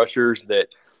edge rushers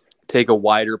that take a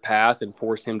wider path and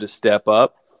force him to step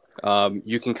up,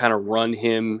 you can kind of run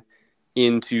him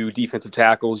into defensive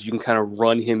tackles. You can kind of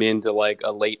run him into like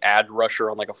a late ad rusher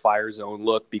on like a fire zone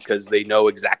look, because they know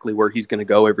exactly where he's going to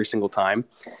go every single time.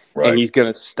 Right. And he's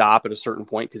going to stop at a certain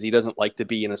point because he doesn't like to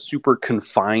be in a super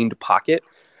confined pocket.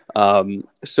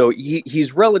 So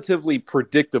he's relatively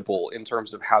predictable in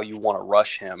terms of how you want to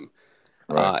rush him.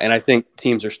 Right. And I think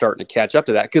teams are starting to catch up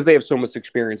to that because they have so much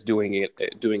experience doing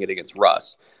it against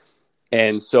Russ.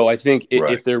 And so I think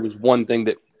if there was one thing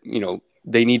that,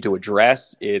 they need to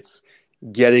address, it's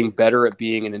getting better at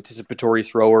being an anticipatory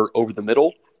thrower over the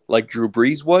middle, like Drew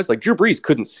Brees was. Like Drew Brees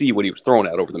couldn't see what he was throwing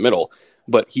at over the middle,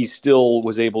 but he still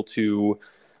was able to,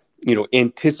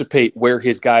 anticipate where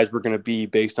his guys were going to be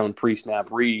based on pre-snap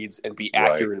reads and be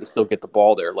accurate and still get the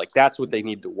ball there. Like that's what they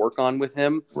need to work on with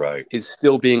him. Right. Is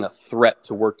still being a threat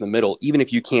to work the middle, even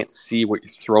if you can't see what you're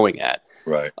throwing at.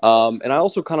 Right. And I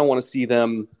also kind of want to see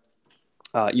them,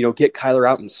 get Kyler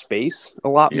out in space a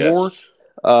lot more.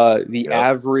 The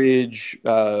average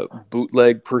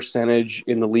bootleg percentage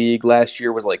in the league last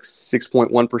year was like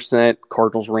 6.1%.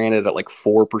 Cardinals ran it at like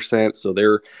 4%. So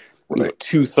they're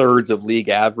 2/3 of league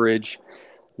average.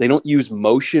 They don't use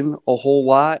motion a whole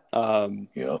lot. I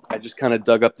just kind of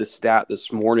dug up this stat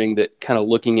this morning that kind of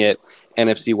looking at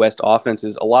NFC West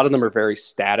offenses, a lot of them are very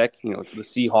static. The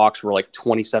Seahawks were like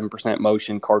 27%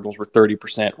 motion. Cardinals were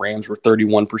 30%. Rams were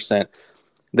 31%.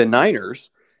 The Niners,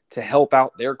 to help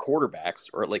out their quarterbacks,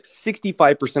 are like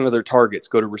 65% of their targets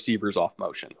go to receivers off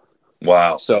motion.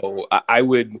 Wow. So I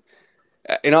would,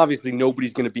 and obviously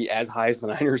nobody's going to be as high as the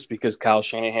Niners because Kyle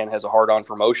Shanahan has a hard on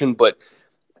for motion, but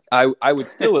I would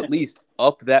still at least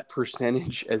up that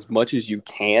percentage as much as you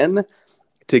can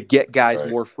to get guys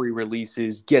more free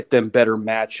releases, get them better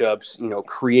matchups,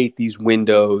 create these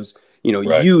windows,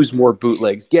 use more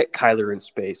bootlegs, get Kyler in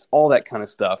space, all that kind of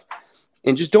stuff.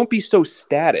 And just don't be so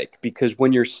static, because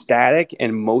when you're static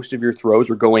and most of your throws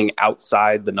are going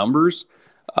outside the numbers,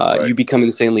 you become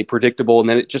insanely predictable, and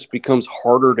then it just becomes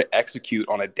harder to execute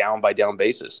on a down-by-down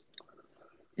basis.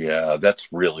 Yeah,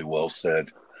 that's really well said.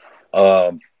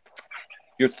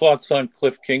 Your thoughts on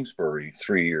Cliff Kingsbury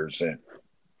 3 years in?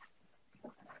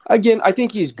 Again, I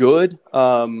think he's good.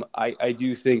 I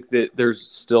do think that there's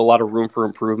still a lot of room for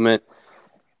improvement.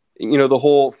 The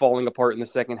whole falling apart in the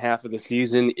second half of the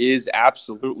season is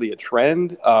absolutely a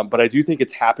trend, but I do think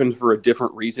it's happened for a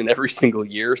different reason every single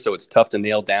year, so it's tough to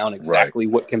nail down exactly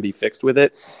what can be fixed with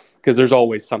it, because there's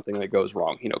always something that goes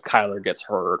wrong. Kyler gets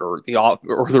hurt, or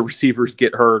the receivers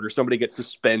get hurt, or somebody gets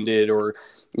suspended, or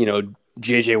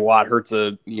JJ Watt hurts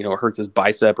his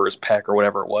bicep or his pec or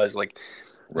whatever it was. Like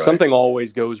something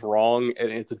always goes wrong, and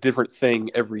it's a different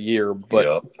thing every year,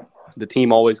 but the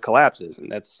team always collapses,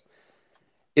 and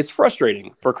it's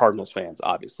frustrating for Cardinals fans,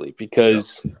 obviously,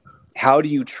 because how do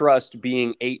you trust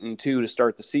being 8-2 to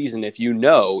start the season if you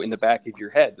know in the back of your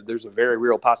head that there's a very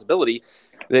real possibility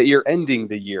that you're ending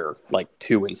the year like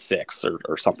 2-6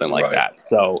 or something like that?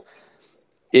 So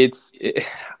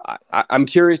I'm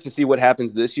curious to see what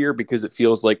happens this year, because it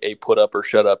feels like a put up or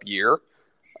shut up year.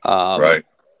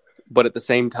 But at the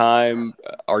same time,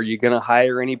 are you going to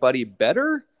hire anybody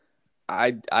better?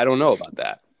 I don't know about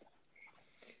that.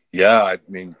 Yeah, I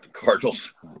mean, the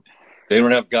Cardinals, they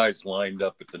don't have guys lined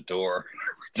up at the door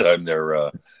every time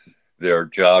their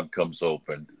job comes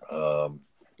open.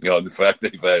 The fact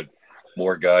they've had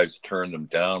more guys turn them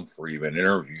down for even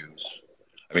interviews.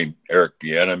 I mean, Eric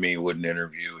Bieniemy wouldn't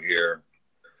interview here.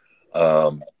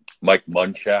 Mike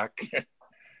Munchak,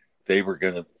 they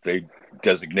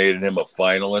designated him a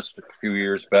finalist a few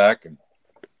years back, and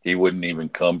he wouldn't even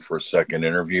come for a second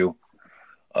interview.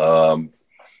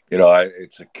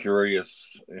 It's a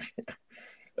curious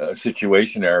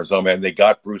situation in Arizona, and they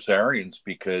got Bruce Arians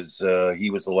because he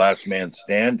was the last man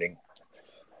standing.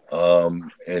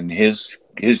 And his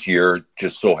year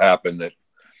just so happened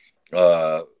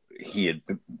that he had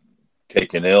been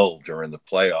taken ill during the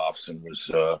playoffs and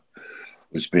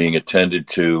was being attended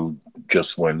to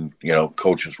just when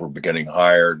coaches were getting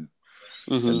hired,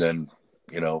 and then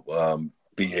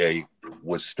BA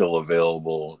was still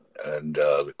available, and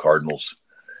the Cardinals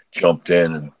jumped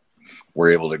in and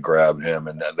were able to grab him,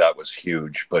 and that was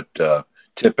huge. But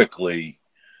typically,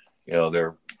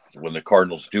 they're when the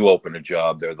Cardinals do open a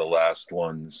job, they're the last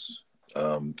ones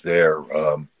there,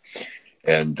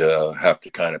 and have to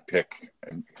kind of pick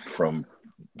from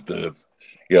the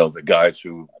the guys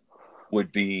who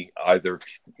would be either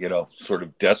sort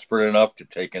of desperate enough to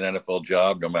take an NFL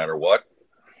job no matter what.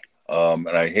 And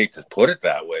I hate to put it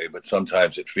that way, but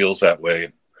sometimes it feels that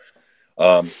way.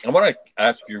 I want to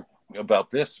ask you about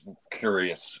this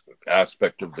curious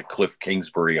aspect of the Cliff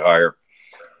Kingsbury hire.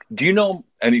 Do you know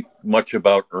much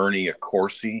about Ernie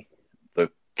Accorsi, the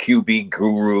QB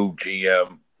guru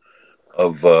GM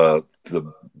of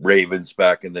the Ravens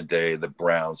back in the day, the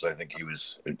Browns? I think he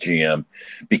was a GM,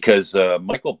 because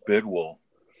Michael Bidwell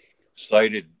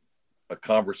cited a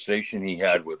conversation he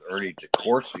had with Ernie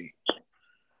Accorsi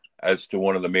as to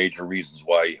one of the major reasons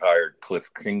why he hired Cliff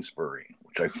Kingsbury,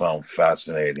 which I found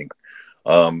fascinating.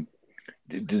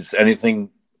 Does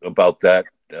anything about that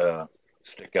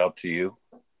stick out to you?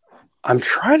 I'm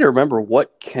trying to remember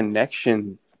what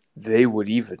connection they would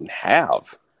even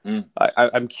have.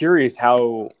 I'm curious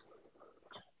how,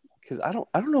 because I don't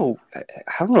know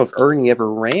if Ernie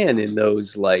ever ran in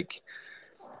those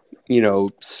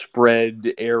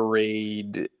spread air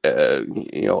raid,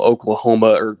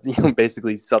 Oklahoma, or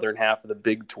basically southern half of the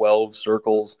Big 12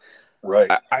 circles. Right.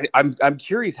 I'm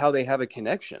curious how they have a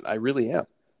connection. I really am.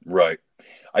 Right.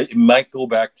 It might go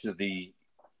back to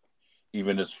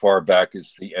even as far back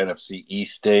as the NFC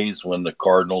East days when the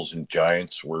Cardinals and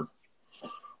Giants were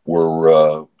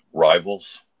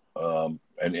rivals, and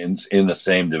in the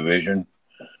same division.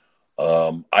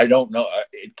 I don't know.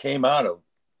 It came out of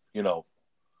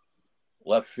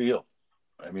left field.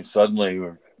 I mean, suddenly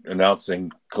we're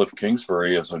announcing Cliff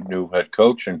Kingsbury as a new head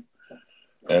coach, and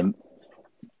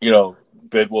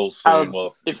Bidwell's saying,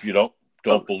 "Well, if you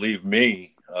don't believe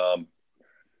me,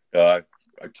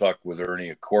 I talked with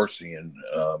Ernie Accorsi, and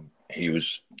he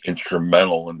was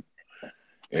instrumental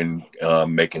in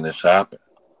making this happen."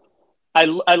 I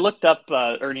looked up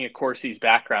Ernie Accorsi's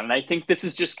background, and I think this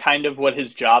is just kind of what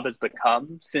his job has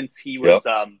become since he was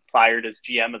fired as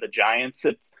GM of the Giants.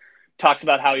 It talks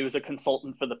about how he was a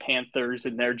consultant for the Panthers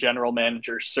in their general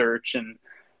manager search, and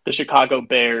the Chicago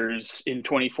Bears in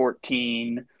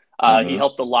 2014. He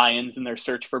helped the Lions in their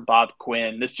search for Bob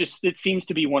Quinn. It seems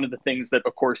to be one of the things that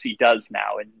Accorsi does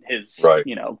now in his,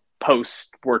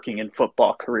 post working in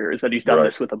football career, is that he's done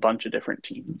this with a bunch of different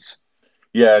teams.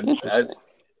 Yeah.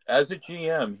 As a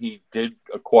GM, he did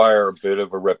acquire a bit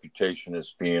of a reputation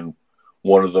as being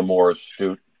one of the more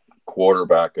astute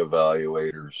quarterback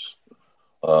evaluators.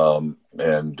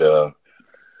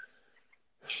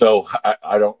 So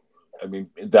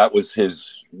that was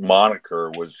his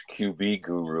moniker, was QB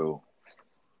guru,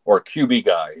 or QB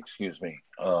guy, excuse me,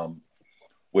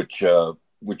 which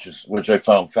I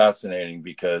found fascinating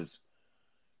because,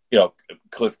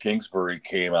 Cliff Kingsbury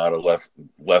came out of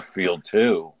left field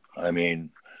too. I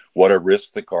mean, what a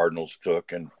risk the Cardinals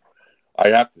took, and I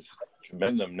have to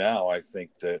commend them now. I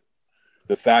think that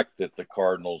the fact that the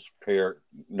Cardinals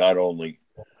not only,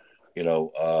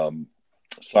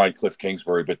 signed Cliff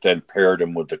Kingsbury, but then paired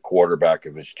him with the quarterback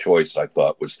of his choice, I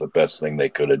thought was the best thing they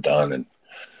could have done.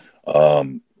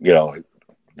 And,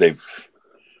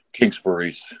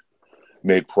 Kingsbury's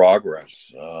made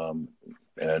progress, and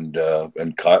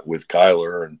with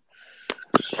Kyler, and,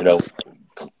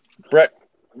 Brett,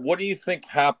 what do you think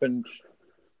happened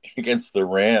against the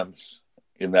Rams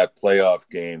in that playoff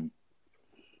game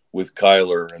with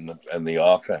Kyler and the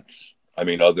offense? I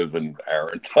mean, other than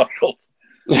Aaron Donald.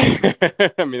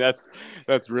 I mean, that's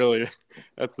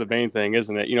the main thing,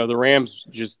 isn't it? The Rams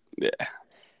they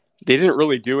didn't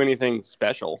really do anything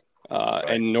special, right.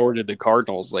 And nor did the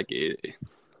Cardinals.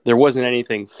 There wasn't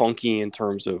anything funky in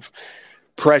terms of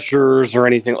pressures or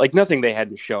anything, nothing they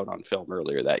hadn't shown on film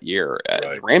earlier that year. Right.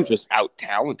 The Rams just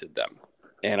out-talented them.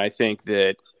 And I think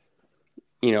that,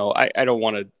 I don't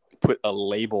want to put a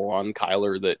label on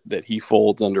Kyler that he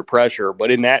folds under pressure, but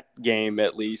in that game,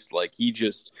 at least,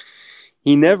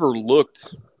 he never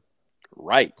looked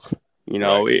right.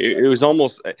 Right. It was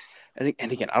almost, I think,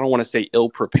 and again, I don't want to say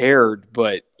ill-prepared,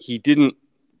 but he didn't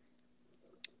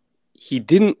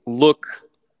look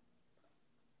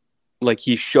like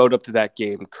he showed up to that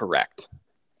game correct.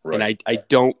 Right.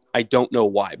 And I don't know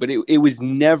why, but it was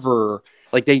never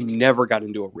they never got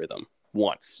into a rhythm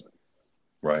once.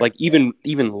 Right. Even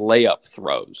layup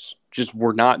throws just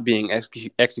were not being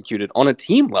executed on a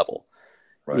team level.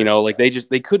 Right.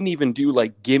 They couldn't even do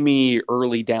gimme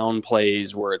early down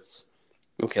plays where it's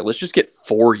okay, let's just get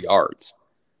 4 yards.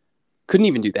 Couldn't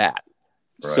even do that.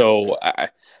 Right. So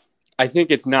I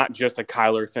think it's not just a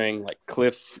Kyler thing. Like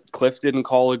Cliff didn't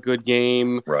call a good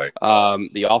game. Right.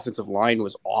 The offensive line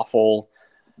was awful.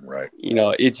 Right.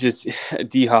 It's just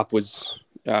D-Hop was,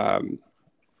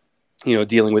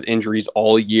 dealing with injuries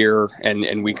all year,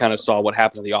 and we kind of saw what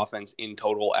happened to the offense in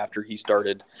total after he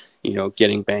started,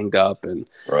 getting banged up. And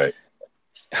right.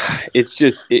 It's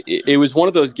just it was one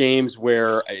of those games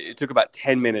where it took about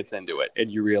 10 minutes into it,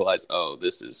 and you realize, oh,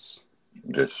 this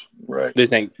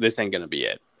ain't gonna be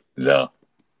it. No.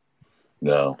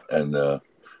 And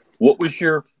what was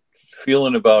your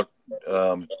feeling about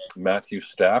Matthew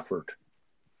Stafford?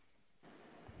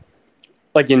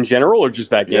 Like in general, or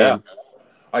just that game? Yeah.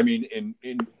 I mean,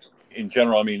 in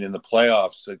general, I mean, in the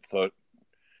playoffs, I thought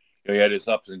he had his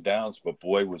ups and downs, but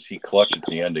boy, was he clutch at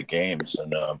the end of games.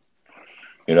 And,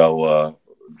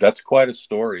 that's quite a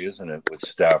story, isn't it? With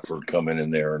Stafford coming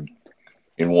in there and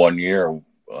in 1 year,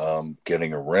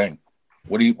 getting a ring.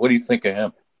 What do you think of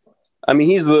him? I mean,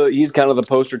 he's kind of the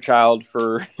poster child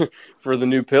for the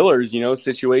new pillars.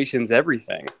 Situations,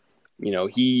 everything.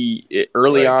 He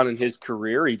early on in his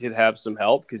career, he did have some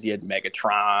help because he had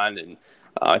Megatron, and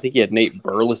I think he had Nate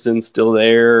Burleson still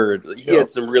there. He had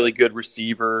some really good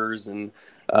receivers, and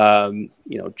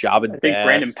Jabba. I think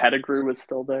Brandon Pettigrew was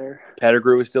still there.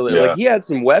 Yeah. Like, he had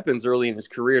some weapons early in his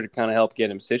career to kind of help get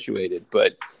him situated,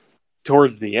 but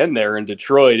towards the end there in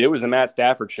Detroit, it was a Matt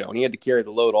Stafford show, and he had to carry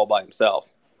the load all by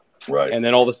himself. Right. And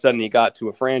then all of a sudden he got to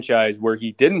a franchise where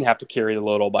he didn't have to carry the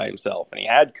load all by himself. And he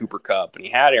had Cooper Kupp, and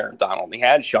he had Aaron Donald, and he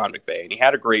had Sean McVay, and he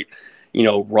had a great,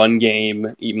 run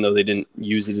game. Even though they didn't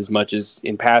use it as much as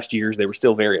in past years, they were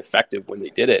still very effective when they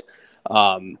did it.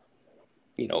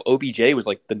 OBJ was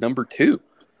like the number 2.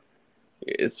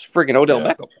 It's freaking Odell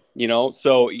Beckham,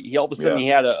 so he all of a sudden he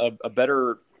had a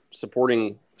better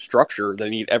supporting structure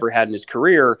than he'd ever had in his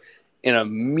career, and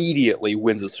immediately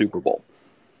wins a Super Bowl.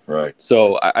 Right.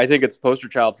 So I think it's poster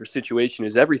child for situation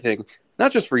is everything,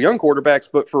 not just for young quarterbacks,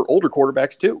 but for older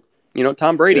quarterbacks too.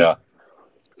 Tom Brady,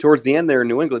 towards the end there in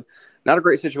New England, not a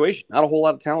great situation, not a whole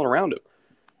lot of talent around him.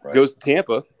 Right. Goes to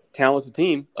Tampa, talented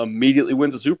team, immediately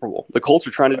wins a Super Bowl. The Colts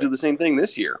are trying to do the same thing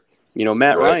this year.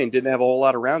 Matt Ryan didn't have a whole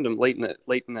lot around him late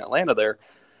in Atlanta there.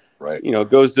 Right.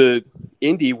 Goes to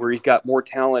Indy where he's got more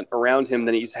talent around him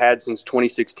than he's had since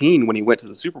 2016 when he went to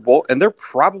the Super Bowl, and they're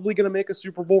probably going to make a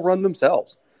Super Bowl run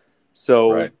themselves.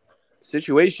 So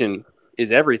situation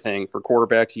is everything for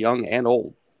quarterbacks, young and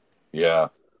old. Yeah.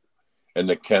 And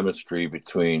the chemistry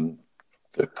between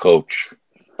the coach.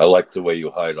 I like the way you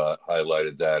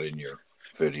highlighted that in your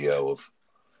video of,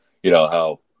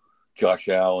 how Josh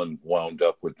Allen wound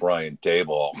up with Brian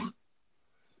Daboll.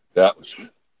 That was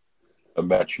a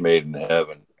match made in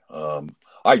heaven.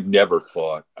 I never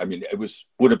thought,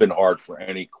 would have been hard for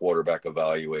any quarterback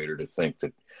evaluator to think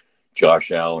that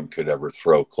Josh Allen could ever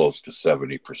throw close to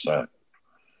 70%.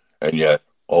 And yet,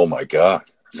 oh my God,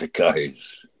 the guy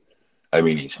is,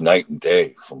 he's night and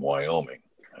day from Wyoming.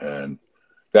 And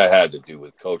that had to do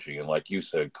with coaching. And like you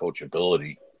said,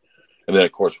 coachability. And then,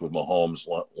 of course, with Mahomes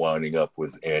winding up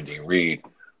with Andy Reid,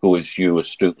 who, as you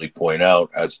astutely point out,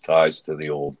 has ties to the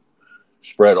old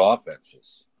spread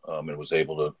offenses, and was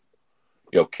able to,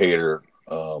 cater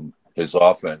his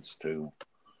offense to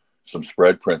some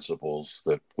spread principles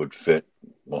that would fit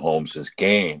Mahomes'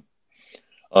 game.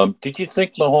 Did you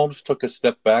think Mahomes took a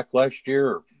step back last year?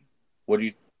 Or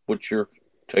what's your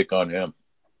take on him?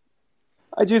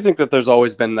 I do think that there's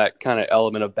always been that kind of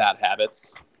element of bad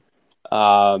habits.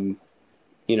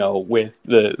 With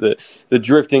the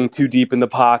drifting too deep in the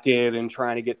pocket and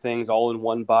trying to get things all in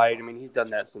one bite. He's done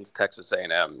that since Texas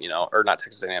A&M, or not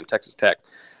Texas A&M, Texas Tech.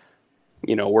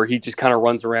 Where he just kind of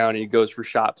runs around and he goes for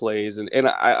shot plays. And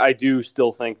I do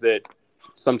still think that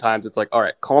sometimes it's like, all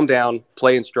right, calm down,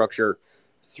 play in structure,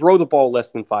 throw the ball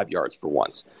less than 5 yards for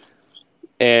once.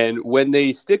 And when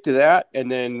they stick to that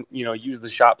and then, use the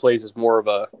shot plays as more of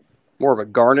a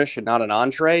garnish and not an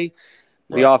entree,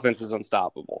 the offense is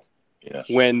unstoppable. Yes.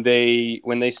 When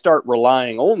they start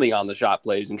relying only on the shot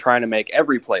plays and trying to make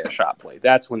every play a shot play,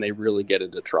 that's when they really get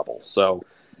into trouble. So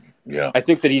I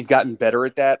think that he's gotten better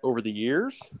at that over the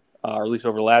years, or at least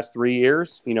over the last 3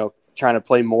 years, trying to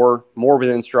play more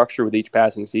within structure with each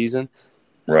passing season.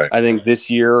 Right. I think this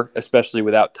year, especially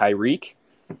without Tyreek,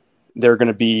 they're going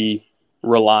to be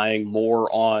relying more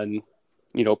on,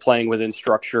 playing within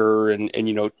structure and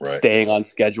staying on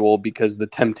schedule, because the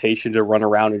temptation to run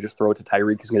around and just throw it to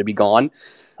Tyreek is going to be gone.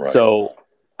 Right. So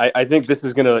I think this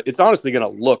is it's honestly going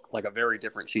to look like a very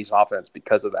different Chiefs offense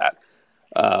because of that.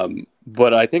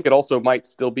 But I think it also might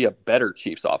still be a better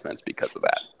Chiefs offense because of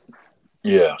that.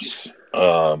 Yes.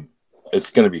 It's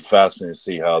going to be fascinating to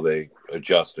see how they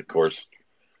adjust. Of course,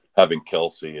 having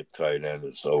Kelsey at tight end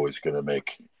is always going to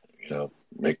make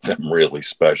them really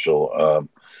special.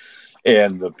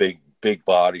 And the big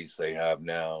bodies they have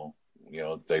now,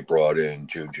 they brought in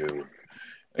Juju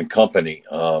and company.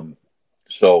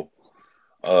 So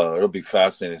it'll be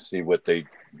fascinating to see what they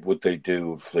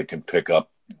do if they can pick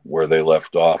up where they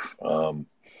left off.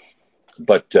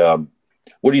 But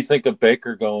what do you think of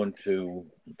Baker going to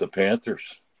the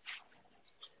Panthers?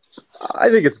 I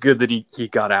think it's good that he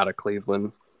got out of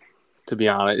Cleveland, to be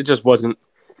honest. It just wasn't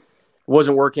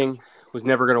working, was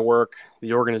never going to work.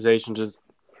 The organization just,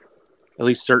 at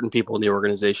least certain people in the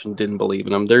organization didn't believe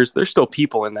in him. There's still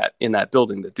people in that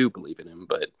building that do believe in him,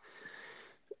 but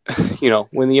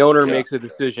when the owner makes a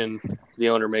decision, the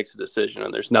owner makes a decision,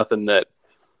 and there's nothing the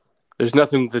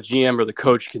GM or the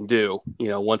coach can do,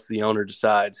 once the owner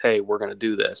decides, hey, we're going to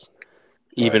do this,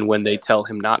 even when they tell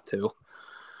him not to.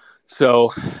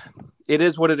 So it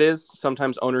is what it is.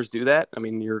 Sometimes owners do that. I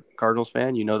mean, you're a Cardinals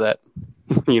fan, you know that,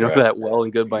 that well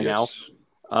and good by now.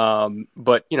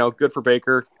 But good for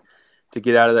Baker to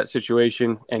get out of that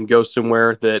situation and go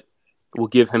somewhere that will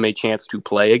give him a chance to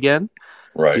play again.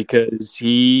 Right. Because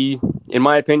he, in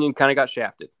my opinion, kind of got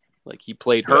shafted. Like, he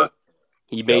played hurt.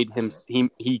 He made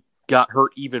he got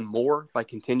hurt even more by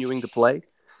continuing to play.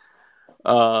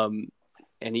 And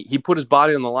he put his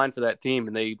body on the line for that team,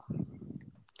 and they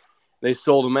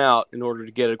sold him out in order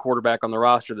to get a quarterback on the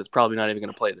roster that's probably not even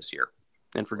going to play this year,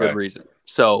 and for good reason.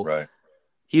 So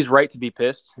he's right to be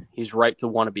pissed. He's right to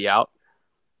want to be out.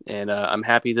 And I'm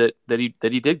happy that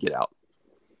he did get out.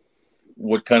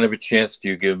 What kind of a chance do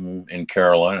you give him in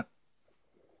Carolina?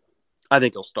 I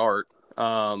think he'll start.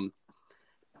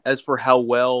 As for how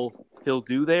well he'll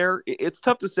do there, it's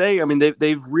tough to say. I mean,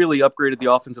 they've really upgraded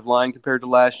the offensive line compared to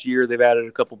last year. They've added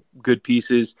a couple good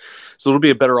pieces, so it'll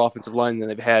be a better offensive line than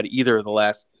they've had either of the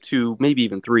last 2, maybe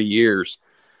even 3 years.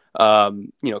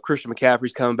 Christian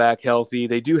McCaffrey's coming back healthy.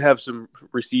 They do have some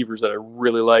receivers that I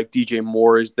really like. DJ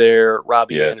Moore is there.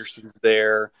 Robbie Anderson's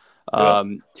there.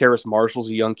 Terrace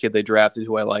Marshall's a young kid they drafted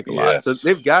who I like a lot. So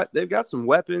they've got some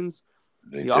weapons.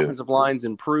 The offensive line's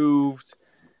improved.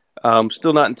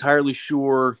 Still not entirely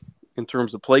sure in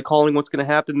terms of play calling what's going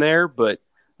to happen there, but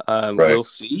we'll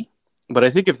see. But I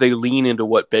think if they lean into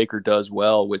what Baker does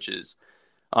well, which is,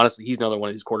 honestly, he's another one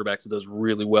of these quarterbacks that does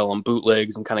really well on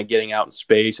bootlegs and kind of getting out in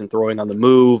space and throwing on the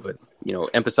move and,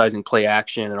 emphasizing play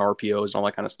action and RPOs and all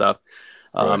that kind of stuff.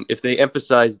 If they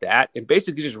emphasize that and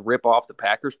basically just rip off the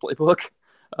Packers playbook,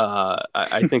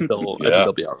 I think they'll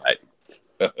be all right.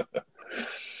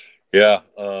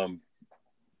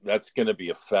 That's going to be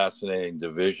a fascinating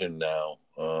division now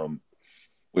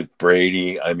with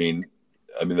Brady. I mean,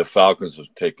 the Falcons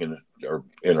are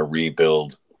in a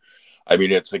rebuild. I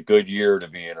mean, it's a good year to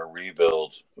be in a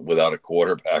rebuild without a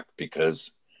quarterback,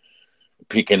 because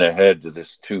peeking ahead to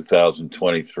this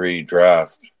 2023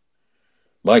 draft,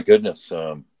 my goodness.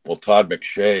 Todd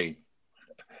McShay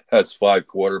has 5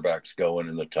 quarterbacks going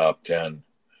in the top 10,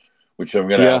 which I'm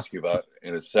going to ask you about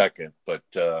in a second. But,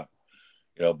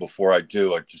 before I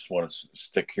do, I just want to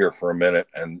stick here for a minute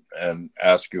and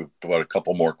ask you about a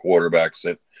couple more quarterbacks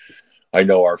that I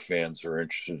know our fans are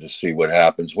interested to see what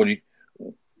happens. What do you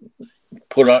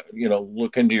put on,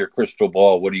 look into your crystal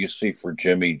ball? What do you see for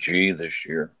Jimmy G this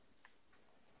year?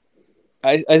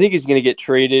 I think he's going to get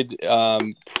traded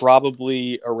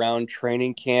probably around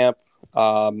training camp.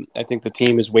 I think the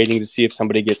team is waiting to see if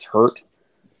somebody gets hurt.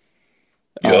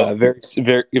 Very,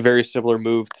 very, very similar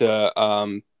move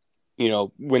to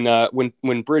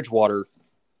when Bridgewater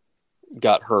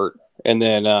got hurt, and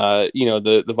then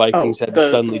the Vikings had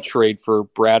to suddenly trade for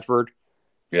Bradford.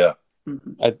 Yeah,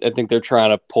 I think they're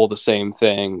trying to pull the same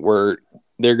thing where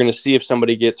they're going to see if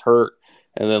somebody gets hurt,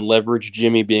 and then leverage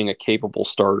Jimmy being a capable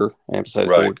starter. I emphasize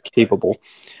the word capable.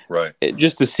 Right.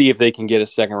 Just to see if they can get a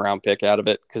second-round pick out of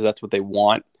it, because that's what they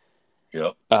want.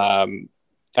 Yep.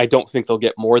 I don't think they'll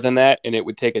get more than that, and it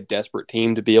would take a desperate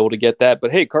team to be able to get that.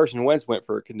 But, hey, Carson Wentz went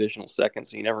for a conditional second,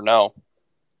 so you never know.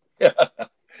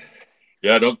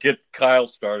 Yeah, don't get Kyle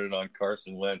started on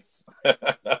Carson Wentz.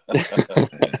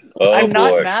 I'm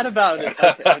not mad about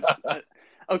it.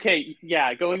 Okay,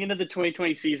 going into the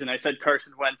 2020 season, I said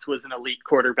Carson Wentz was an elite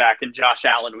quarterback and Josh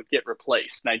Allen would get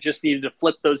replaced. And I just needed to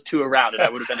flip those two around, and I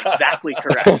would have been exactly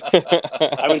correct.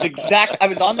 I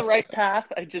was on the right path.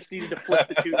 I just needed to flip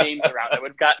the two names around. I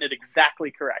would have gotten it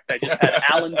exactly correct. I just had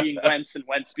Allen being Wentz and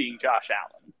Wentz being Josh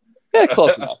Allen. Yeah,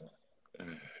 close enough.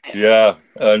 Yeah.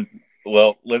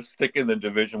 Well, let's stick in the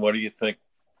division. What do you think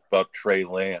about Trey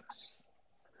Lance?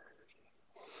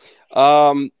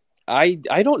 I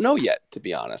don't know yet, to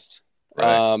be honest.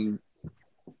 Right.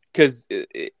 because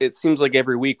it seems like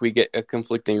every week we get a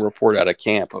conflicting report out of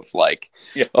camp of like,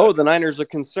 Yeah. oh, the Niners are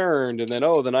concerned, and then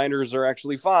oh, the Niners are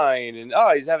actually fine, and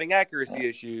oh, he's having accuracy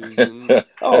issues, and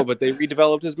oh, but they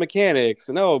redeveloped his mechanics,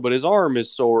 and oh, but his arm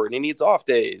is sore and he needs off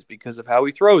days because of how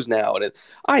he throws now. And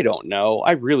I don't know.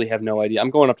 I really have no idea. I'm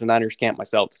going up to Niners camp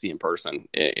myself to see in person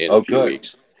in a few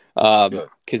weeks.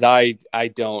 Because I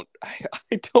don't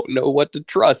know what to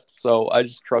trust, so I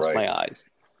just trust my eyes.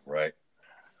 Right.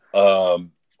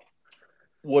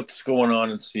 What's going on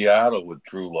in Seattle with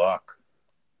Drew Lock?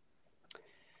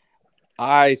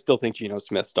 I still think Geno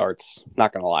Smith starts.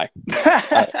 Not gonna lie,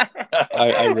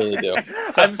 I really do.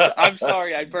 I'm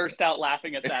sorry, I burst out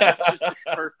laughing at that. It's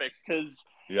perfect because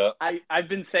yeah, I've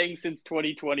been saying since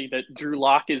 2020 that Drew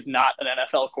Lock is not an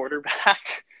NFL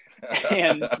quarterback.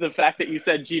 And the fact that you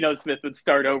said Geno Smith would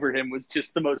start over him was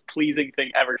just the most pleasing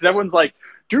thing ever. Because everyone's like,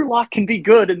 Drew Lock can be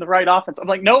good in the right offense. I'm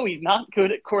like, no, he's not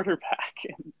good at quarterback.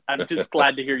 And I'm just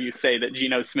glad to hear you say that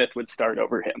Geno Smith would start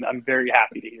over him. I'm very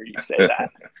happy to hear you say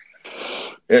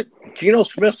that. Geno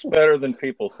Smith's better than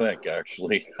people think,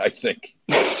 actually. I think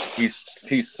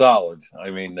he's solid.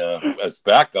 I mean, as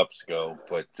backups go.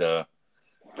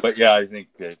 But yeah, I think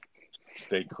that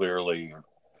they clearly are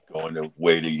going to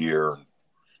wait a year and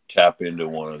tap into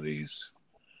one of these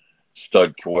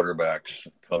stud quarterbacks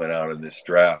coming out of this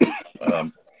draft.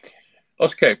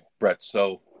 Okay, Brett.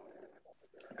 So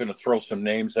I'm going to throw some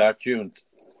names at you and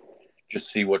just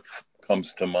see what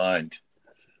comes to mind.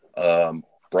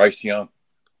 Bryce Young.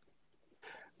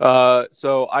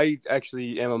 So I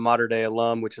actually am a Mater Dei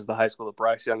alum, which is the high school that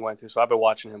Bryce Young went to. So I've been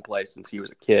watching him play since he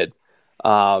was a kid.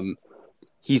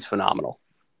 He's phenomenal.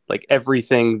 Like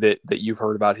everything that you've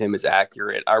heard about him is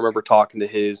accurate. I remember talking to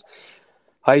his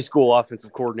high school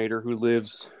offensive coordinator who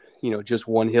lives, just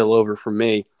one hill over from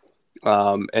me.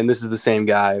 And this is the same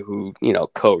guy who,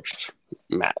 coached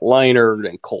Matt Leinart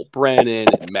and Cole Brennan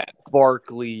and Matt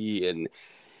Barkley and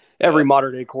every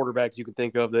modern day quarterback you can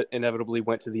think of that inevitably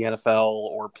went to the NFL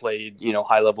or played,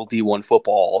 high level D1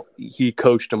 football. He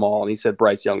coached them all. And he said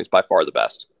Bryce Young is by far the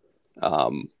best.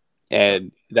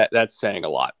 And that's saying a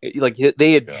lot. Like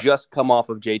they had just come off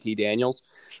of JT Daniels,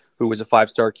 who was a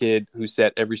 5-star kid who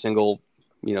set every single,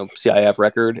 CIF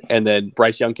record. And then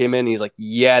Bryce Young came in and he's like,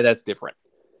 yeah, that's different.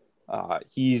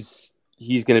 He's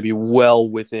going to be well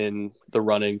within the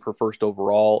running for first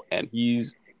overall, and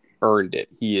he's earned it.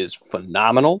 He is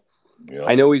phenomenal. Yep.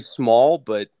 I know he's small,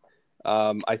 but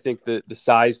I think the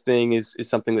size thing is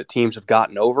something that teams have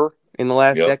gotten over in the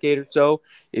last decade or so.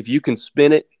 If you can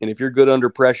spin it, and if you're good under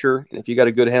pressure, and if you got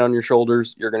a good head on your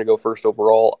shoulders, you're going to go first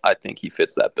overall. I think he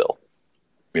fits that bill.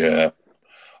 Yeah.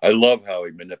 I love how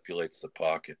he manipulates the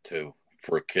pocket, too,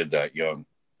 for a kid that young.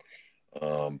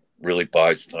 Really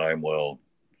buys time well,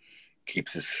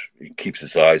 keeps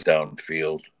his eyes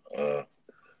downfield.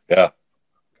 Yeah,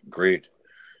 agreed.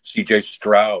 C.J.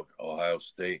 Stroud, Ohio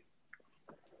State.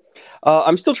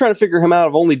 I'm still trying to figure him out.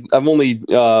 I've only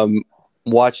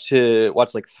watched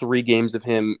like 3 games of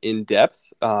him in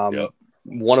depth.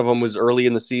 One of them was early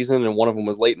in the season, and one of them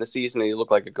was late in the season, and he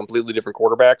looked like a completely different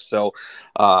quarterback. So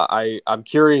I'm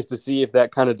curious to see if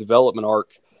that kind of development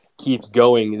arc keeps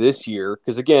going this year.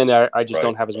 Because, again, I just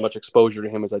don't have as much exposure to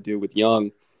him as I do with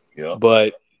Young. Yeah.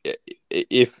 But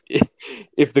if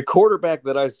the quarterback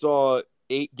that I saw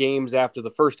 8 games after the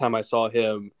first time I saw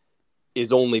him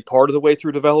is only part of the way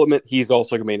through development, he's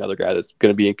also going to be another guy that's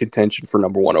going to be in contention for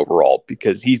number 1 overall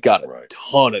because he's got a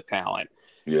ton of talent.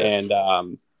 Yes.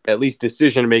 And at least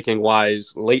decision-making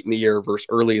wise, late in the year versus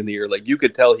early in the year, like you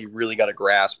could tell he really got a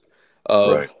grasp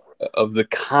of the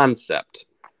concept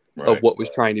of what was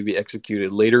trying to be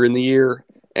executed later in the year,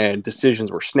 and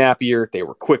decisions were snappier. They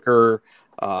were quicker.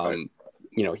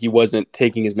 He wasn't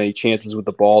taking as many chances with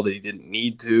the ball that he didn't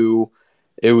need to.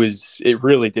 It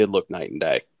really did look night and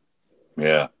day.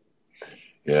 Yeah.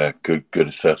 Yeah. Good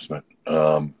assessment.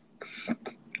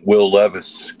 Will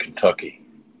Levis, Kentucky.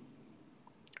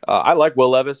 I like Will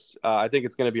Levis. I think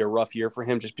it's going to be a rough year for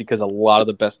him just because a lot of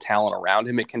the best talent around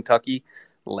him at Kentucky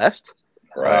left.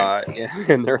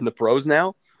 And they're in the pros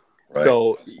now. Right.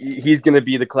 So he's going to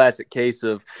be the classic case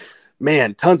of,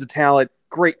 man, tons of talent,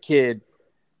 great kid,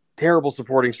 terrible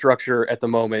supporting structure at the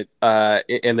moment.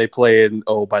 And they play in,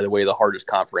 by the way, the hardest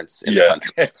conference in the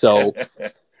country. So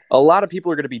a lot of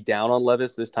people are going to be down on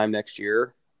Levis this time next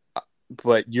year,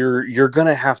 but you're going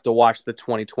to have to watch the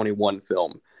 2021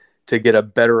 film to get a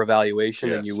better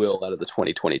evaluation than you will out of the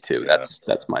 2022. Yeah.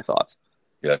 That's my thoughts.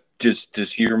 Yeah.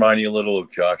 Does he remind you a little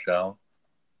of Josh Allen?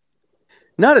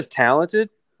 Not as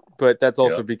talented, but that's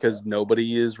also because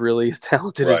nobody is really as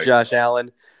talented as Josh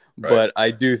Allen. But I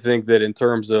do think that in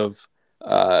terms of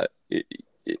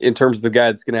in terms of the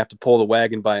guy that's going to have to pull the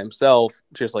wagon by himself,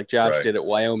 just like Josh Right. did at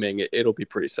Wyoming, it'll be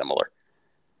pretty similar.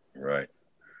 Right.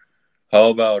 How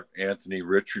about Anthony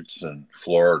Richardson,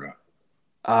 Florida?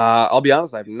 I'll be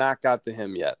honest, I've not got to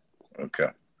him yet. Okay.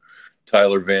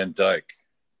 Tyler Van Dyke.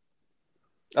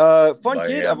 Fun Miami.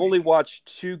 kid. I've only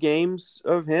watched 2 games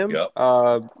of him. Yep.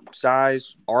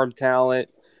 Size, arm talent.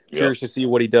 Yep. Curious to see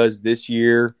what he does this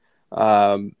year.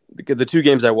 The 2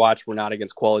 games I watched were not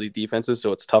against quality defenses,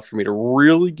 so it's tough for me to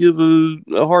really give a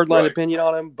hardline Right. opinion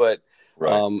on him. But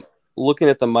Right. looking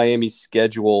at the Miami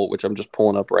schedule, which I'm just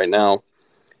pulling up right now,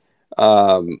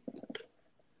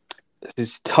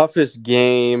 his toughest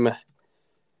game.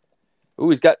 Ooh,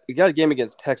 he got a game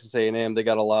against Texas A&M. They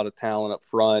got a lot of talent up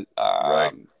front.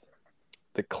 Right.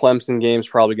 The Clemson game's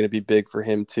probably going to be big for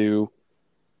him too.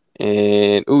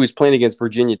 And he's playing against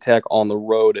Virginia Tech on the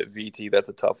road at VT. That's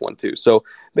a tough one too. So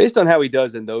based on how he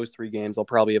does in those 3 games, I'll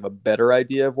probably have a better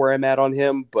idea of where I'm at on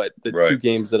him. But the Right. 2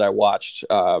 games that I watched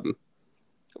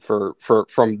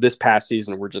from this past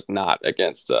season were just not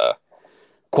against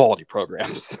quality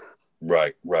programs.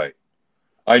 Right. Right.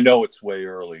 I know it's way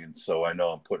early, and so I know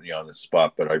I'm putting you on the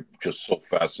spot, but I'm just so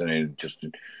fascinated just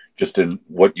in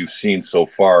what you've seen so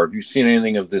far. Have you seen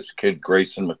anything of this kid,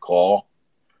 Grayson McCall,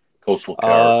 Coastal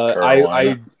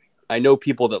Carolina? I know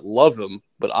people that love him,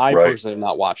 but I Right. personally have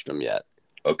not watched him yet.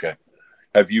 Okay.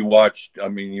 Have you watched, I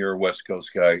mean, you're a West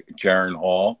Coast guy, Jaron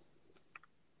Hall?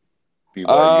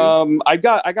 BYU? I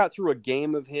got through a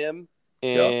game of him,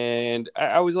 and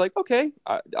I was like, okay,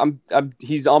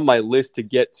 he's on my list to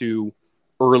get to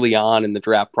early on in the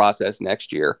draft process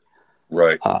next year.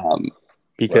 Right.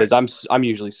 Because I'm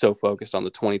usually so focused on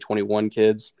the 2021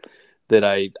 kids that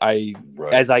I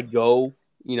Right. as I go,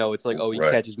 it's like, he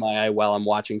Right. catches my eye while I'm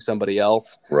watching somebody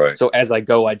else. Right. So as I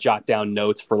go, I jot down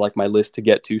notes for like my list to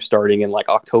get to starting in like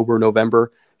October,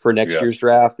 November for next Yeah. year's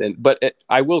draft.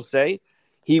 I will say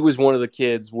he was one of the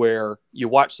kids where you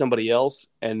watch somebody else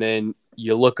and then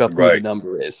you look up who the Right.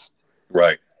 number is.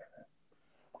 Right.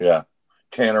 Yeah.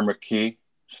 Tanner McKee,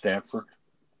 Stanford.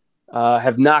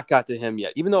 Have not got to him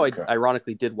yet, even though Okay. I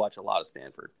ironically did watch a lot of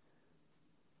Stanford.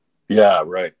 Yeah,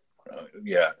 right.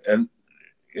 Yeah. And,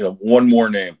 one more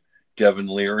name, Devin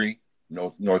Leary,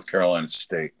 North Carolina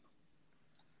State.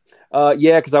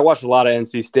 Yeah, because I watched a lot of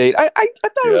NC State. I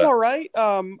thought it was Yeah. all right.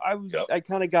 Yep. I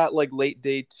kind of got like late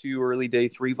day 2, early day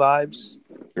 3 vibes.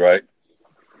 Right.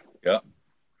 Yeah.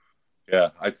 Yeah.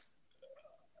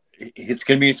 It's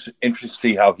going to be interesting to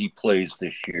see how he plays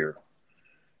this year.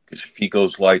 Because if he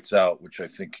goes lights out, which I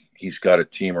think he's got a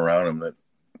team around him that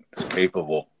is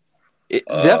capable.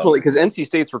 Definitely, because NC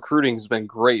State's recruiting has been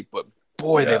great, but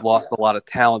boy, Yeah. they've lost a lot of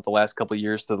talent the last couple of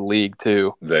years to the league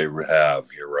too. They have,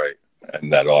 you're right.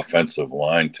 And that offensive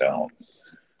line talent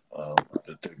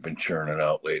that they've been churning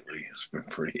out lately has been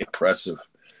pretty impressive.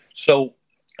 So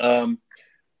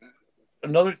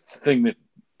another thing that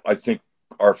I think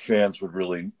our fans would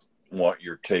really want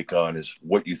your take on is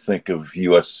what you think of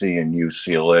USC and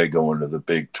UCLA going to the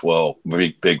Big 12,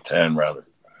 Big 10 rather.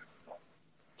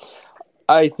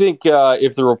 I think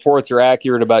if the reports are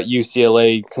accurate about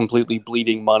UCLA completely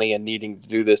bleeding money and needing to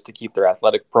do this to keep their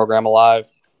athletic program alive,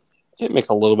 it makes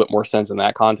a little bit more sense in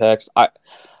that context.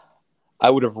 I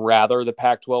would have rather the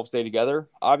Pac-12 stay together,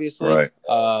 obviously.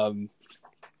 Right.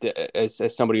 As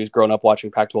somebody who's grown up watching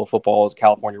Pac-12 football as a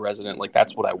California resident, like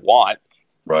that's what I want.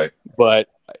 Right. But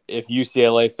if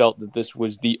UCLA felt that this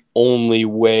was the only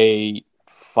way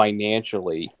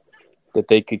financially that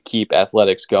they could keep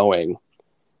athletics going,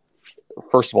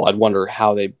 first of all, I'd wonder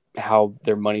how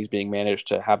their money's being managed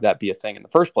to have that be a thing in the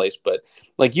first place. But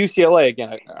like UCLA,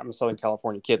 again, I'm a Southern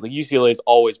California kid. Like UCLA has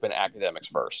always been academics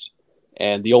first,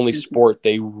 and the only sport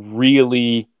they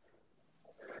really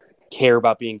care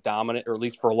about being dominant, or at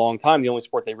least for a long time, the only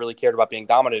sport they really cared about being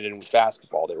dominant in was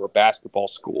basketball. They were a basketball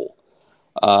school.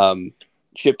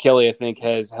 Chip Kelly, I think,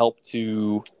 has helped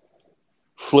to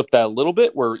flip that a little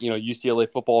bit, where UCLA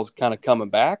football is kind of coming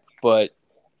back, but.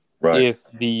 Right. If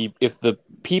the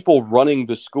people running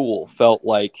the school felt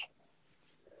like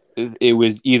it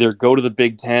was either go to the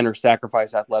Big Ten or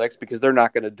sacrifice athletics, because they're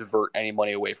not going to divert any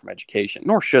money away from education,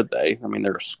 nor should they. I mean,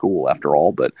 they're a school after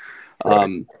all. But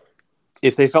Right.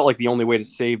 If they felt like the only way to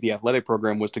save the athletic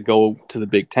program was to go to the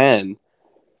Big Ten,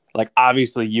 like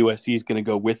obviously USC is going to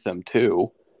go with them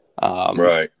too.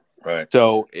 Right.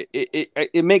 So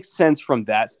it makes sense from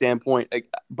that standpoint,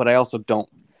 but I also don't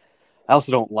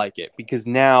like it, because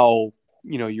now,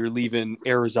 you're leaving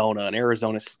Arizona and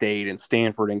Arizona State and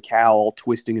Stanford and Cal all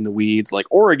twisting in the weeds. Like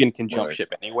Oregon can jump Right.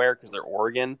 ship anywhere because they're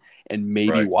Oregon, and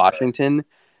maybe Right. Washington.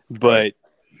 But,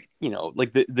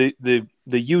 like the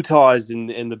the Utahs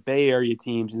and the Bay Area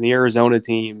teams and the Arizona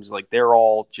teams, like they're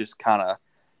all just kind of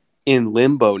in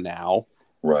limbo now.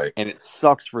 Right. And it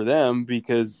sucks for them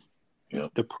because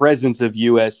Yep. the presence of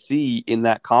USC in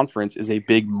that conference is a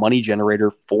big money generator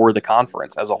for the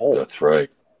conference as a whole. That's right.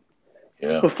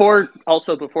 Yeah. Before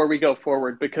we go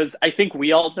forward, because I think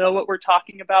we all know what we're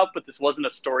talking about, but this wasn't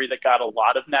a story that got a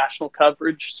lot of national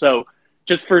coverage. So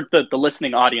just for the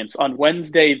listening audience, on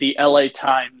Wednesday, the LA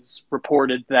Times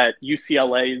reported that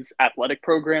UCLA's athletic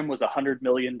program was $100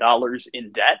 million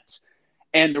in debt.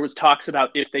 And there was talks about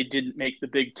if they didn't make the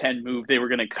Big Ten move, they were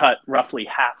going to cut roughly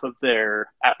half of their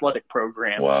athletic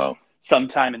programs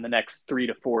sometime in the next 3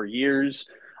 to 4 years.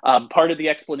 Part of the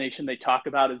explanation they talk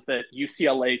about is that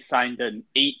UCLA signed an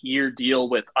 8-year deal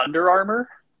with Under Armour,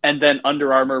 and then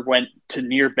Under Armour went to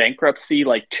near bankruptcy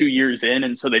like 2 years in,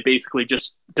 and so they basically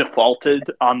just defaulted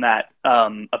on that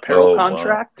apparel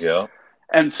contract. Wow. Yeah.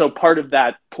 And so part of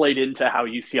that played into how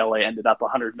UCLA ended up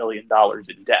 $100 million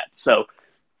in debt. So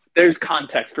there's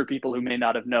context for people who may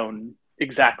not have known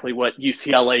exactly what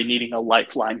UCLA needing a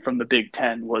lifeline from the Big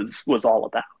Ten was all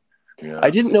about. Yeah. I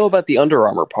didn't know about the Under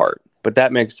Armour part, but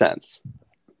that makes sense.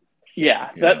 Yeah.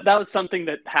 That was something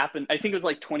that happened. I think it was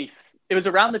like it was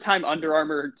around the time Under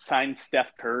Armour signed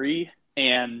Steph Curry,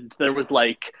 and there was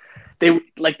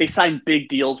they signed big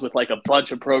deals with like a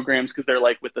bunch of programs because they're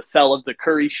like, with the sell of the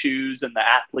Curry shoes and the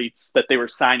athletes that they were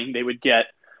signing, they would get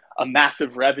a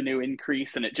massive revenue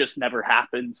increase, and it just never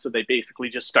happened. So they basically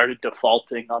just started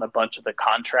defaulting on a bunch of the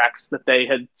contracts that they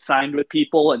had signed with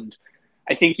people. And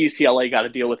I think UCLA got a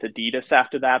deal with Adidas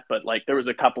after that, but like there was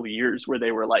a couple of years where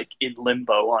they were like in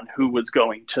limbo on who was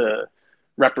going to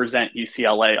represent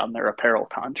UCLA on their apparel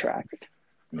contracts.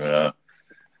 Yeah.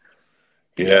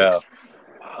 Yeah.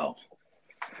 Wow.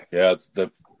 Yeah.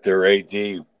 Their AD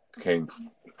came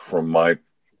from my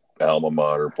alma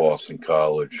mater, Boston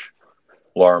College.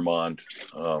 Larmont.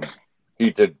 He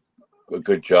did a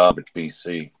good job at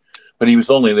BC, but he was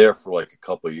only there for like a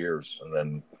couple of years, and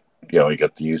then he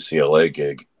got the UCLA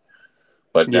gig.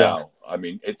 But now, I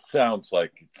mean, it sounds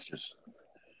like it's just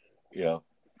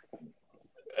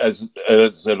as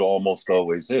it almost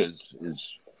always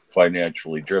is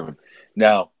financially driven.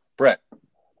 Now, Brett,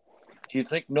 do you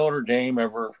think Notre Dame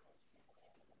ever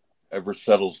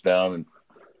settles down and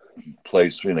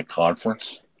plays in a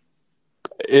conference?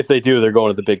 If they do, they're going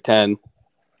to the Big Ten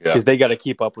because Yeah. they got to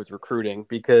keep up with recruiting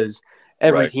because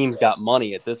every Right. team's got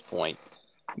money at this point.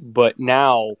 But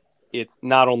now it's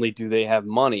not only do they have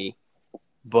money,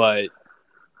 but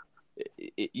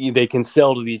they can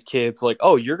sell to these kids like,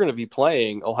 oh, you're going to be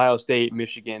playing Ohio State,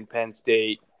 Michigan, Penn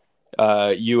State,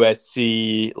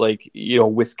 USC,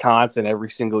 Wisconsin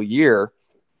every single year.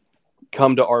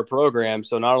 Come to our program.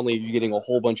 So not only are you getting a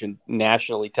whole bunch of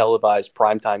nationally televised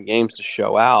primetime games to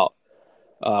show out,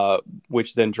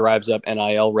 which then drives up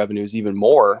NIL revenues even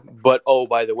more. But, oh,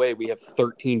 by the way, we have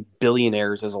 13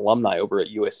 billionaires as alumni over at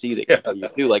USC that can pay you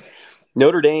too. Like,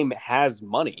 Notre Dame has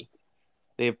money.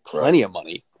 They have plenty of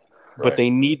money. But they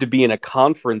need to be in a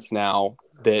conference now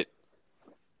that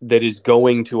is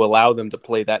going to allow them to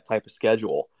play that type of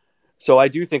schedule. So I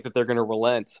do think that they're going to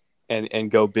relent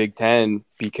and go Big Ten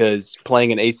because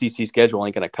playing an ACC schedule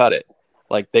ain't going to cut it.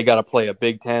 Like, they got to play a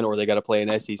Big Ten or they got to play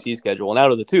an SEC schedule. And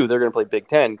out of the two, they're going to play Big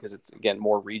Ten because it's, again,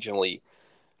 more regionally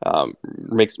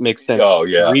makes sense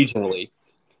regionally.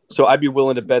 So I'd be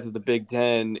willing to bet that the Big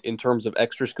Ten, in terms of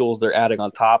extra schools they're adding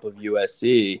on top of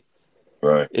USC,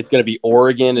 it's going to be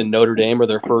Oregon and Notre Dame are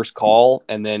their first call.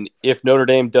 And then if Notre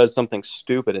Dame does something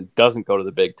stupid and doesn't go to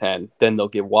the Big Ten, then they'll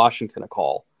give Washington a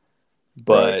call.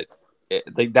 But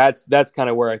that's kind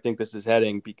of where I think this is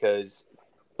heading because –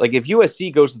 like, if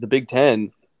USC goes to the Big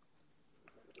Ten,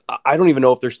 I don't even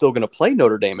know if they're still going to play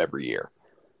Notre Dame every year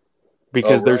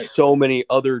because there's so many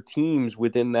other teams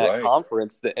within that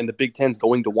conference and the Big Ten's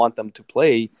going to want them to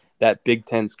play that Big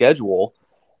Ten schedule.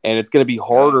 And it's going to be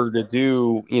harder to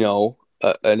do,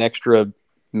 an extra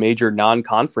major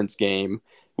non-conference game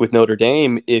with Notre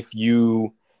Dame if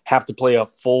you have to play a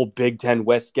full Big Ten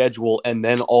West schedule and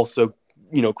then also,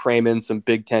 cram in some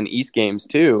Big Ten East games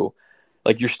too.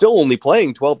 Like, you're still only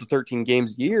playing 12 to 13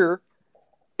 games a year.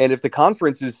 And if the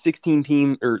conference is 16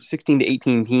 to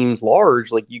 18 teams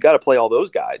large, like, you got to play all those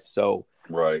guys. So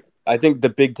I think the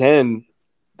Big Ten,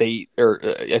 I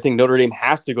think Notre Dame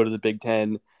has to go to the Big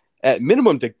Ten at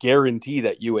minimum to guarantee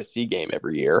that USC game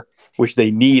every year, which they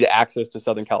need access to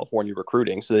Southern California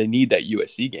recruiting. So they need that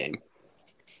USC game.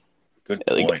 Good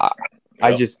point.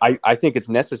 I think it's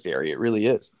necessary. It really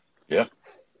is. Yeah.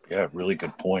 Yeah. Really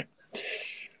good point.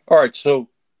 All right, so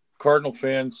Cardinal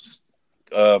fans,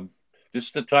 this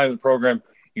is the time of the program.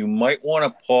 You might want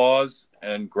to pause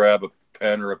and grab a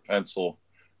pen or a pencil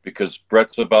because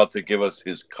Brett's about to give us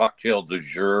his cocktail du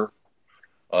jour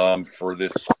for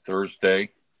this Thursday.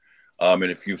 And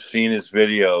if you've seen his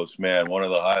videos, man, one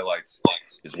of the highlights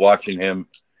is watching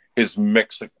his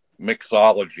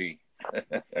mixology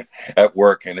at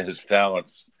work and his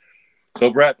talents.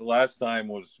 So, Brett, the last time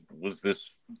was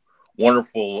this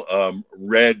wonderful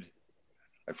red,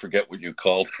 I forget what you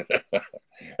called it.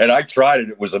 And I tried it.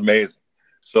 It was amazing.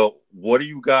 So what do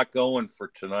you got going for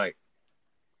tonight?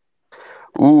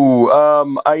 Ooh,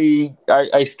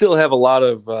 I still have a lot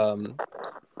of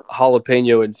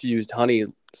jalapeno infused honey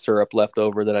syrup left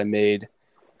over that I made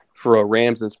for a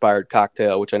Rams inspired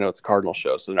cocktail, which I know it's a Cardinal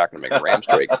show, so they're not going to make a Rams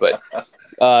drink, but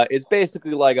it's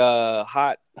basically like a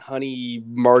hot honey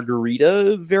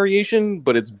margarita variation,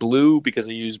 but it's blue because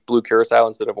I use blue curacao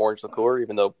instead of orange liqueur,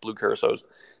 even though blue curacao is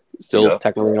still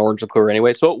technically an orange liqueur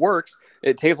anyway. So it works.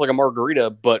 It tastes like a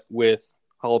margarita, but with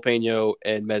jalapeno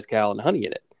and mezcal and honey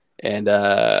in it. And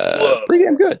it's pretty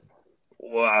damn good.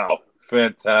 Wow.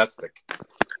 Fantastic.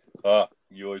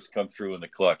 You always come through in the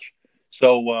clutch.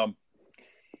 So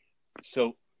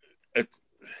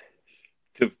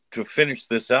to finish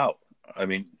this out, I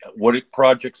mean, what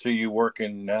projects are you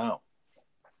working now?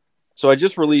 So I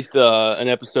just released an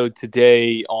episode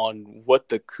today on what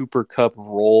the Cooper Kupp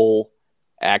role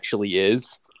actually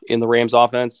is in the Rams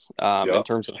offense in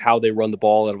terms of how they run the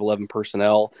ball out of 11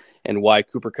 personnel and why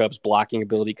Cooper Kupp's blocking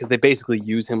ability, because they basically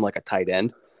use him like a tight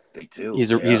end. They do.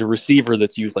 He's a receiver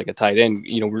that's used like a tight end.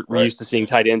 You know, we're used to seeing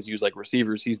tight ends used like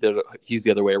receivers. He's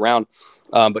the other way around.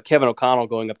 But Kevin O'Connell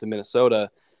going up to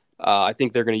Minnesota, I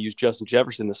think they're going to use Justin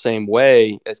Jefferson the same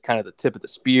way as kind of the tip of the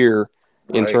spear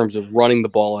in terms of running the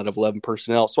ball out of 11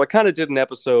 personnel. So I kind of did an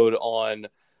episode on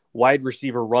wide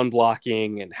receiver run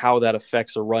blocking and how that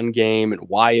affects a run game and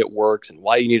why it works and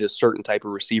why you need a certain type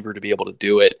of receiver to be able to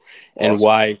do it and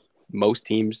why most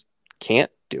teams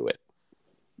can't do it.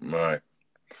 Right.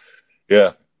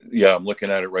 Yeah. Yeah. I'm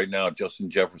looking at it right now. Justin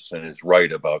Jefferson is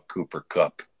right about Cooper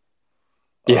Kupp.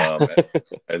 Yeah.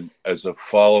 And as a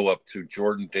follow-up to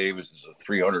Jordan Davis is a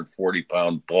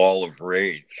 340-pound ball of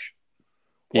rage.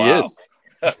 Wow.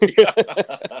 He is.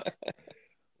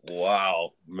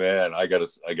 Wow, man, I gotta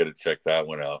check that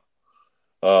one out.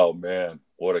 Oh man,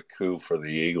 what a coup for the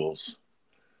Eagles.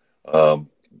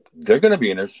 They're going to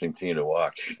be an interesting team to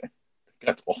watch.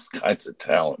 Got all kinds of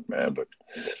talent, man. But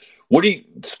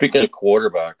speaking of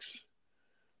quarterbacks,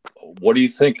 what do you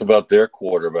think about their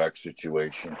quarterback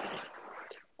situation?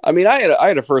 I mean, I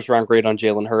had a first round grade on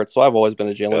Jalen Hurts, so I've always been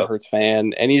a Jalen Hurts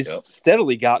fan, and he's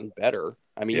steadily gotten better.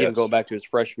 I mean, even going back to his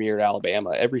freshman year at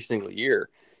Alabama, every single year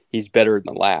he's better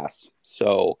than the last.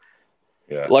 So,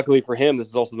 luckily for him, this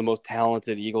is also the most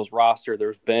talented Eagles roster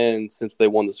there's been since they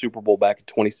won the Super Bowl back in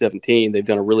 2017. They've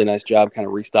done a really nice job kind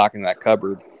of restocking that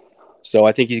cupboard. So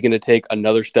I think he's going to take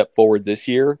another step forward this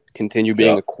year, continue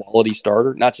being a quality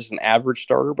starter, not just an average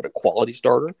starter, but a quality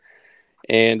starter.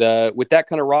 And with that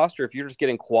kind of roster, if you're just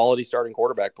getting quality starting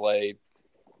quarterback play,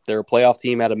 they're a playoff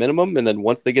team at a minimum. And then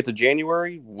once they get to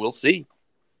January, we'll see.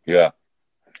 Yeah.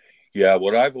 Yeah.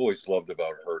 What I've always loved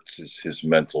about Hurts is his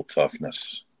mental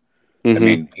toughness. Mm-hmm. I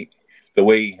mean, the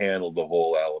way he handled the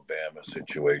whole Alabama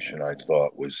situation, I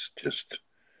thought was just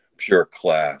pure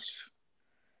class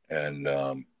and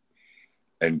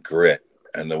grit.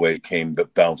 And the way he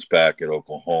bounced back at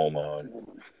Oklahoma.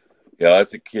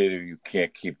 That's a kid who you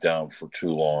can't keep down for too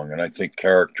long. And I think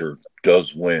character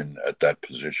does win at that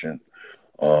position.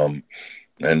 I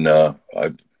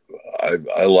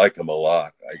like him a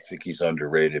lot. I think he's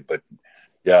underrated. But,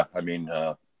 I mean,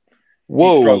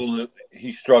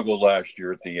 he struggled last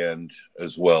year at the end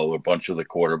as well. A bunch of the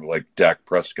quarterbacks, like Dak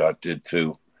Prescott did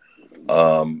too.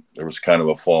 There was kind of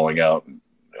a falling out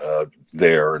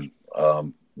there and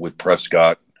with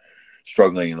Prescott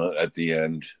struggling at the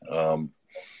end.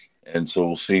 And so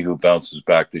we'll see who bounces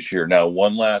back this year. Now,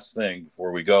 one last thing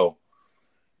before we go.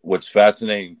 What's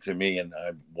fascinating to me, and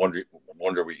I wonder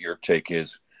what your take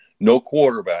is, no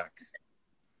quarterback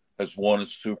has won a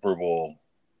Super Bowl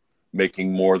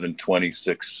making more than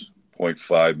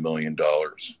 $26.5 million.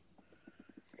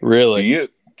 Really?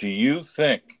 Do you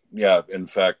think, in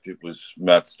fact, it was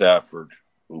Matt Stafford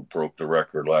who broke the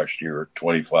record last year.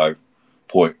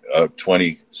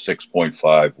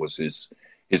 26.5 was his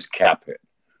cap hit.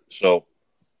 So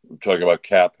we're talking about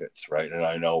cap hits, right? And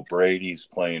I know Brady's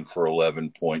playing for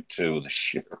 11.2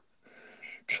 this year.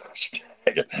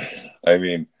 I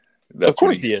mean, of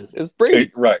course he is. It's Brady.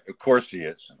 Right. Of course he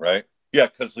is. Right. Yeah.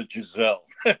 Because of Giselle.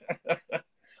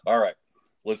 All right.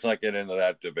 Let's not get into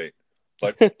that debate.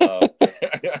 But,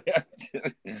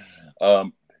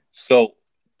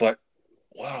 but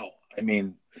wow. I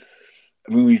mean,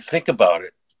 when you think about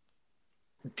it,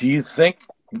 do you think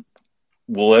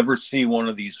we'll ever see one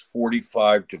of these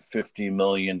 $45 to $50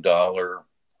 million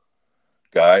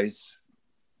guys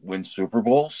win Super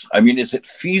Bowls? I mean, is it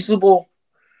feasible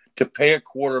to pay a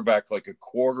quarterback like a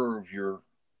quarter of your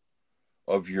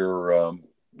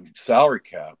salary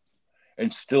cap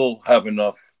and still have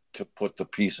enough to put the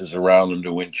pieces around them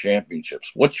to win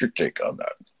championships? What's your take on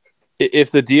that?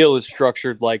 If the deal is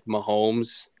structured like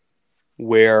Mahomes,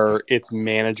 where it's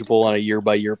manageable on a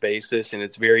year-by-year basis and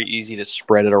it's very easy to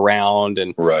spread it around,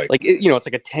 and Right. like it's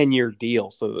like a 10-year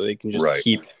deal, so that they can just Right.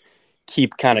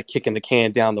 keep kind of kicking the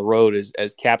can down the road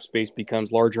as cap space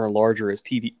becomes larger and larger as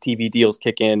TV deals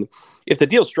kick in. If the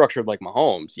deal's structured like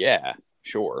Mahomes, yeah,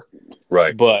 sure.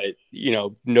 Right. But,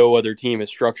 no other team has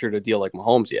structured a deal like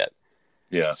Mahomes yet.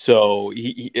 Yeah. So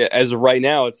he as of right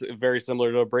now, it's very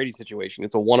similar to a Brady situation.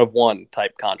 It's a one-of-one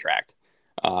type contract.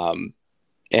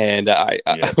 And I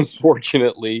Yes.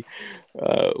 unfortunately,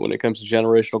 when it comes to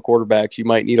generational quarterbacks, you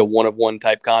might need a one-of-one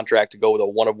type contract to go with a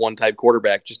one-of-one type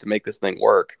quarterback just to make this thing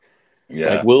work.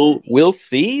 Yeah. Like we'll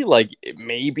see. Like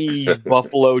maybe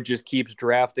Buffalo just keeps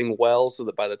drafting well, so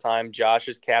that by the time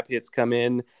Josh's cap hits come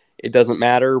in, it doesn't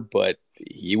matter. But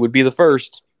he would be the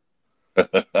first.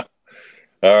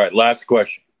 All right. Last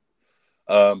question.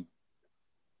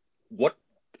 What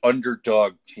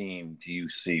underdog team do you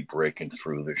see breaking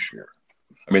through this year?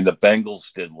 I mean, the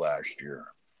Bengals did last year.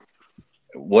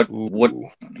 What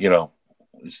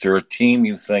is there a team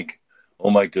you think, oh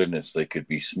my goodness, they could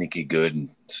be sneaky good and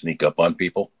sneak up on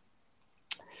people?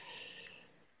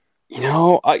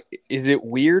 Is it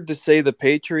weird to say the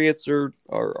Patriots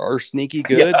are sneaky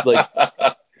good? Yeah. Like,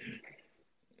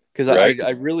 because right.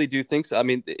 I really do think so. I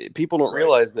mean, people don't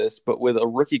realize this, but with a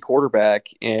rookie quarterback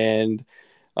and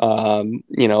a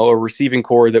receiving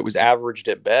core that was averaged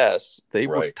at best, they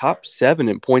were top 7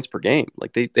 in points per game.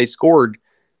 Like they scored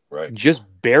just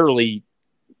barely.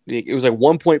 It was like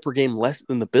 1 point per game less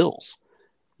than the Bills,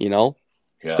 Yeah.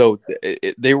 So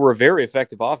they were a very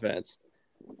effective offense,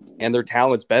 and their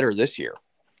talent's better this year.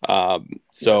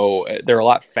 So they're a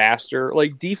lot faster.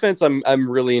 Like defense, I'm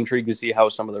really intrigued to see how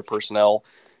some of their personnel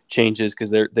changes, because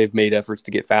they've made efforts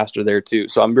to get faster there too.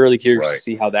 So I'm really curious to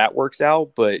see how that works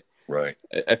out. But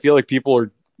I feel like people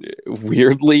are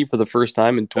weirdly, for the first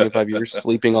time in 25 years,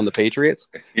 sleeping on the Patriots.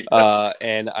 Yes.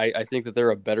 And I think that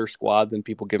they're a better squad than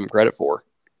people give them credit for.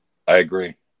 I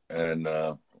agree. And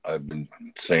I've been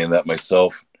saying that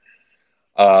myself.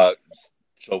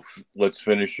 So let's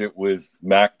finish it with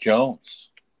Mac Jones.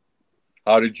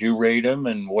 How did you rate him,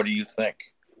 and what do you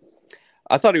think?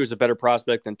 I thought he was a better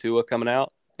prospect than Tua coming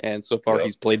out. And so far,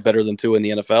 he's played better than Tua in the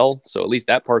NFL. So at least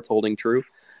that part's holding true.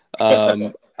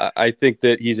 I think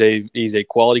that he's a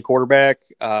quality quarterback,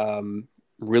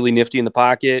 really nifty in the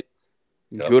pocket,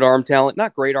 good arm talent,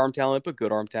 not great arm talent, but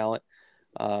good arm talent.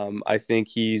 I think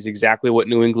he's exactly what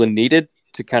New England needed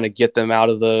to kind of get them out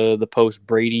of the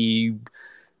post-Brady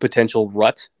potential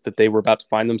rut that they were about to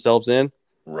find themselves in.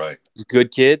 Right. He's a good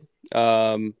kid,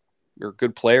 or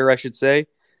good player, I should say.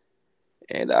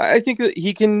 And I think that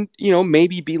he can,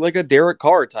 maybe be like a Derek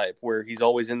Carr type, where he's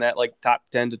always in that like top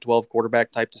 10 to 12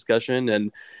 quarterback type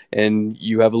discussion, and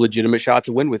you have a legitimate shot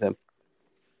to win with him.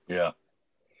 Yeah.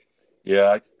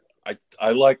 Yeah.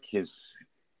 I like his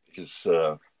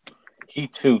he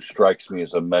too strikes me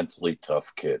as a mentally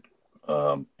tough kid.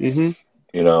 Can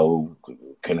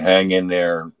hang in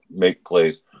there, make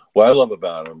plays. What I love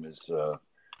about him is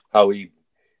how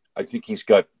I think he's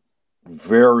got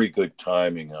very good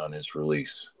timing on his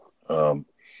release. And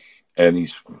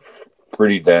he's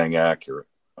pretty dang accurate.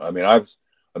 I mean, I was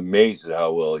amazed at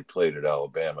how well he played at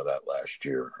Alabama that last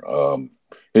year.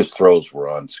 His throws were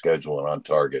on schedule and on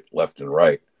target left and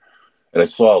right. And I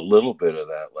saw a little bit of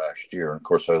that last year. And of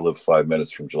course, I live 5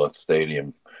 minutes from Gillette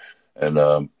Stadium. And,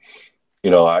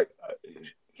 I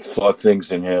saw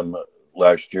things in him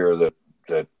last year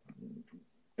that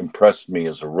impressed me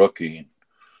as a rookie.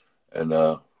 And,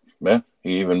 man,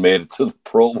 he even made it to the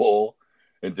Pro Bowl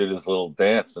and did his little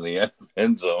dance in the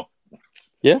end zone.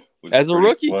 Yeah, as a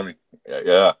rookie. Funny.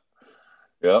 Yeah.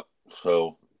 Yep.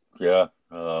 So, yeah.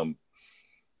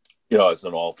 As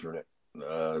an alternate,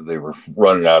 they were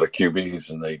running out of QBs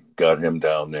and they got him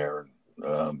down there.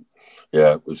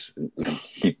 It was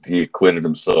he acquitted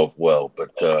himself well.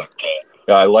 But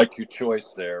I like your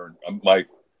choice there. My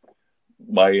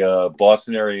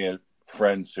Boston area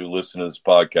friends who listen to this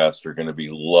podcast are going to be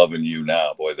loving you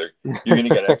now, boy. You're going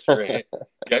to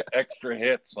get extra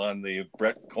hits on the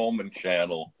Brett Coleman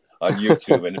channel on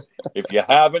YouTube, and if you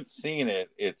haven't seen it,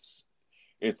 it's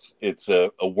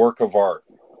a work of art.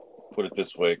 Put it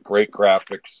this way: great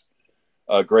graphics,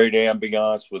 great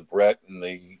ambiance with Brett and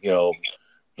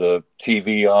the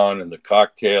TV on and the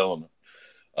cocktail,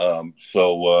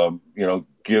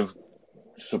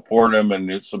 Support him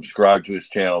and subscribe to his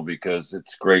channel because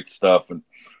it's great stuff. And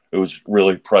it was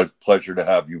really pleasure to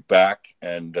have you back,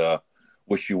 and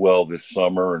wish you well this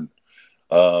summer.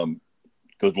 And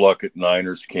good luck at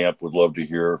Niners camp. Would love to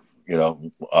hear,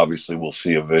 obviously we'll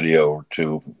see a video or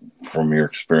two from your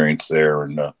experience there.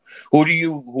 And who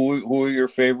are your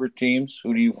favorite teams?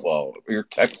 Who do you follow? You're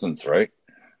Texans, right?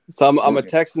 So I'm a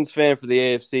Texans fan for the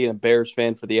AFC and a Bears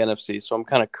fan for the NFC. So I'm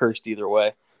kind of cursed either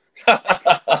way.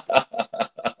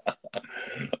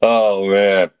 Oh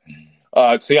man.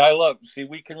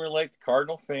 We can relate to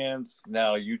Cardinal fans.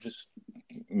 Now you just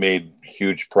made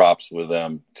huge props with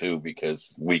them too,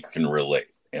 because we can relate,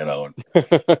 and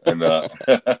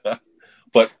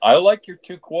but I like your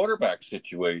two quarterback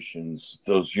situations,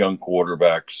 those young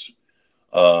quarterbacks.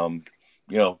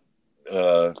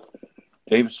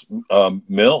 Davis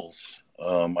Mills,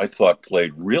 I thought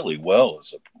played really well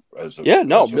as a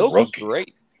Mills rookie. was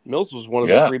great. Mills was one of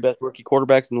the three best rookie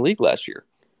quarterbacks in the league last year.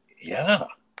 Yeah.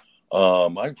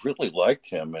 I really liked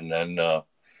him. And then,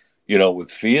 with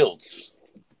Fields,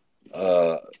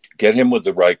 get him with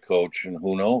the right coach, and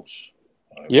who knows?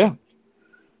 The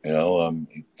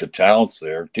talent's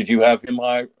there. Did you have him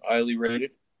highly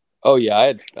rated? Oh, yeah.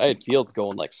 I had Fields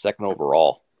going like second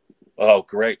overall. Oh,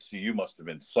 great. So you must have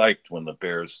been psyched when the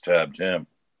Bears tabbed him.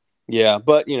 Yeah,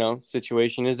 but,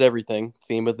 situation is everything.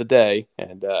 Theme of the day.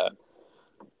 And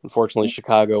unfortunately,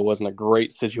 Chicago wasn't a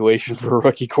great situation for a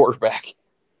rookie quarterback.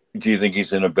 Do you think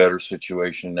he's in a better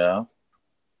situation now?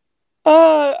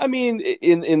 I mean,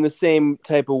 in the same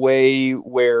type of way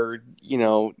where,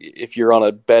 if you're on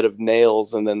a bed of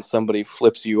nails and then somebody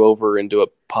flips you over into a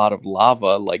pot of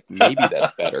lava, like maybe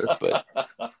that's better. But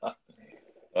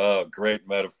oh, great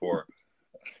metaphor.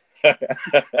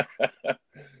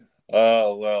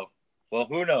 Oh, well,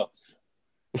 who knows?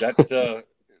 That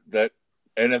that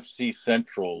NFC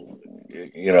Central,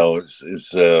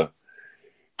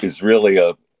 is really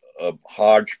a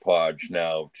hodgepodge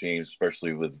now of teams,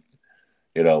 especially with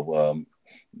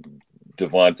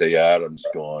Devontae Adams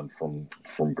gone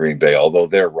from Green Bay, although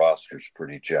their roster's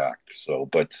pretty jacked. So,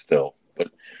 but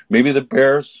maybe the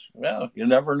Bears. Well, you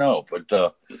never know. But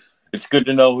it's good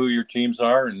to know who your teams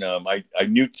are, and I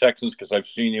knew Texans because I've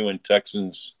seen you in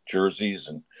Texans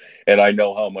jerseys, and I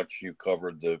know how much you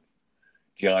covered the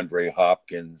DeAndre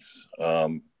Hopkins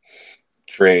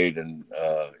trade, and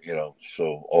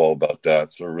so all about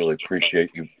that. So I really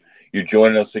appreciate you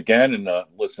joining us again, and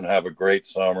listen, have a great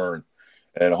summer,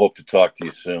 and I hope to talk to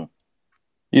you soon.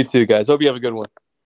 You too, guys. Hope you have a good one.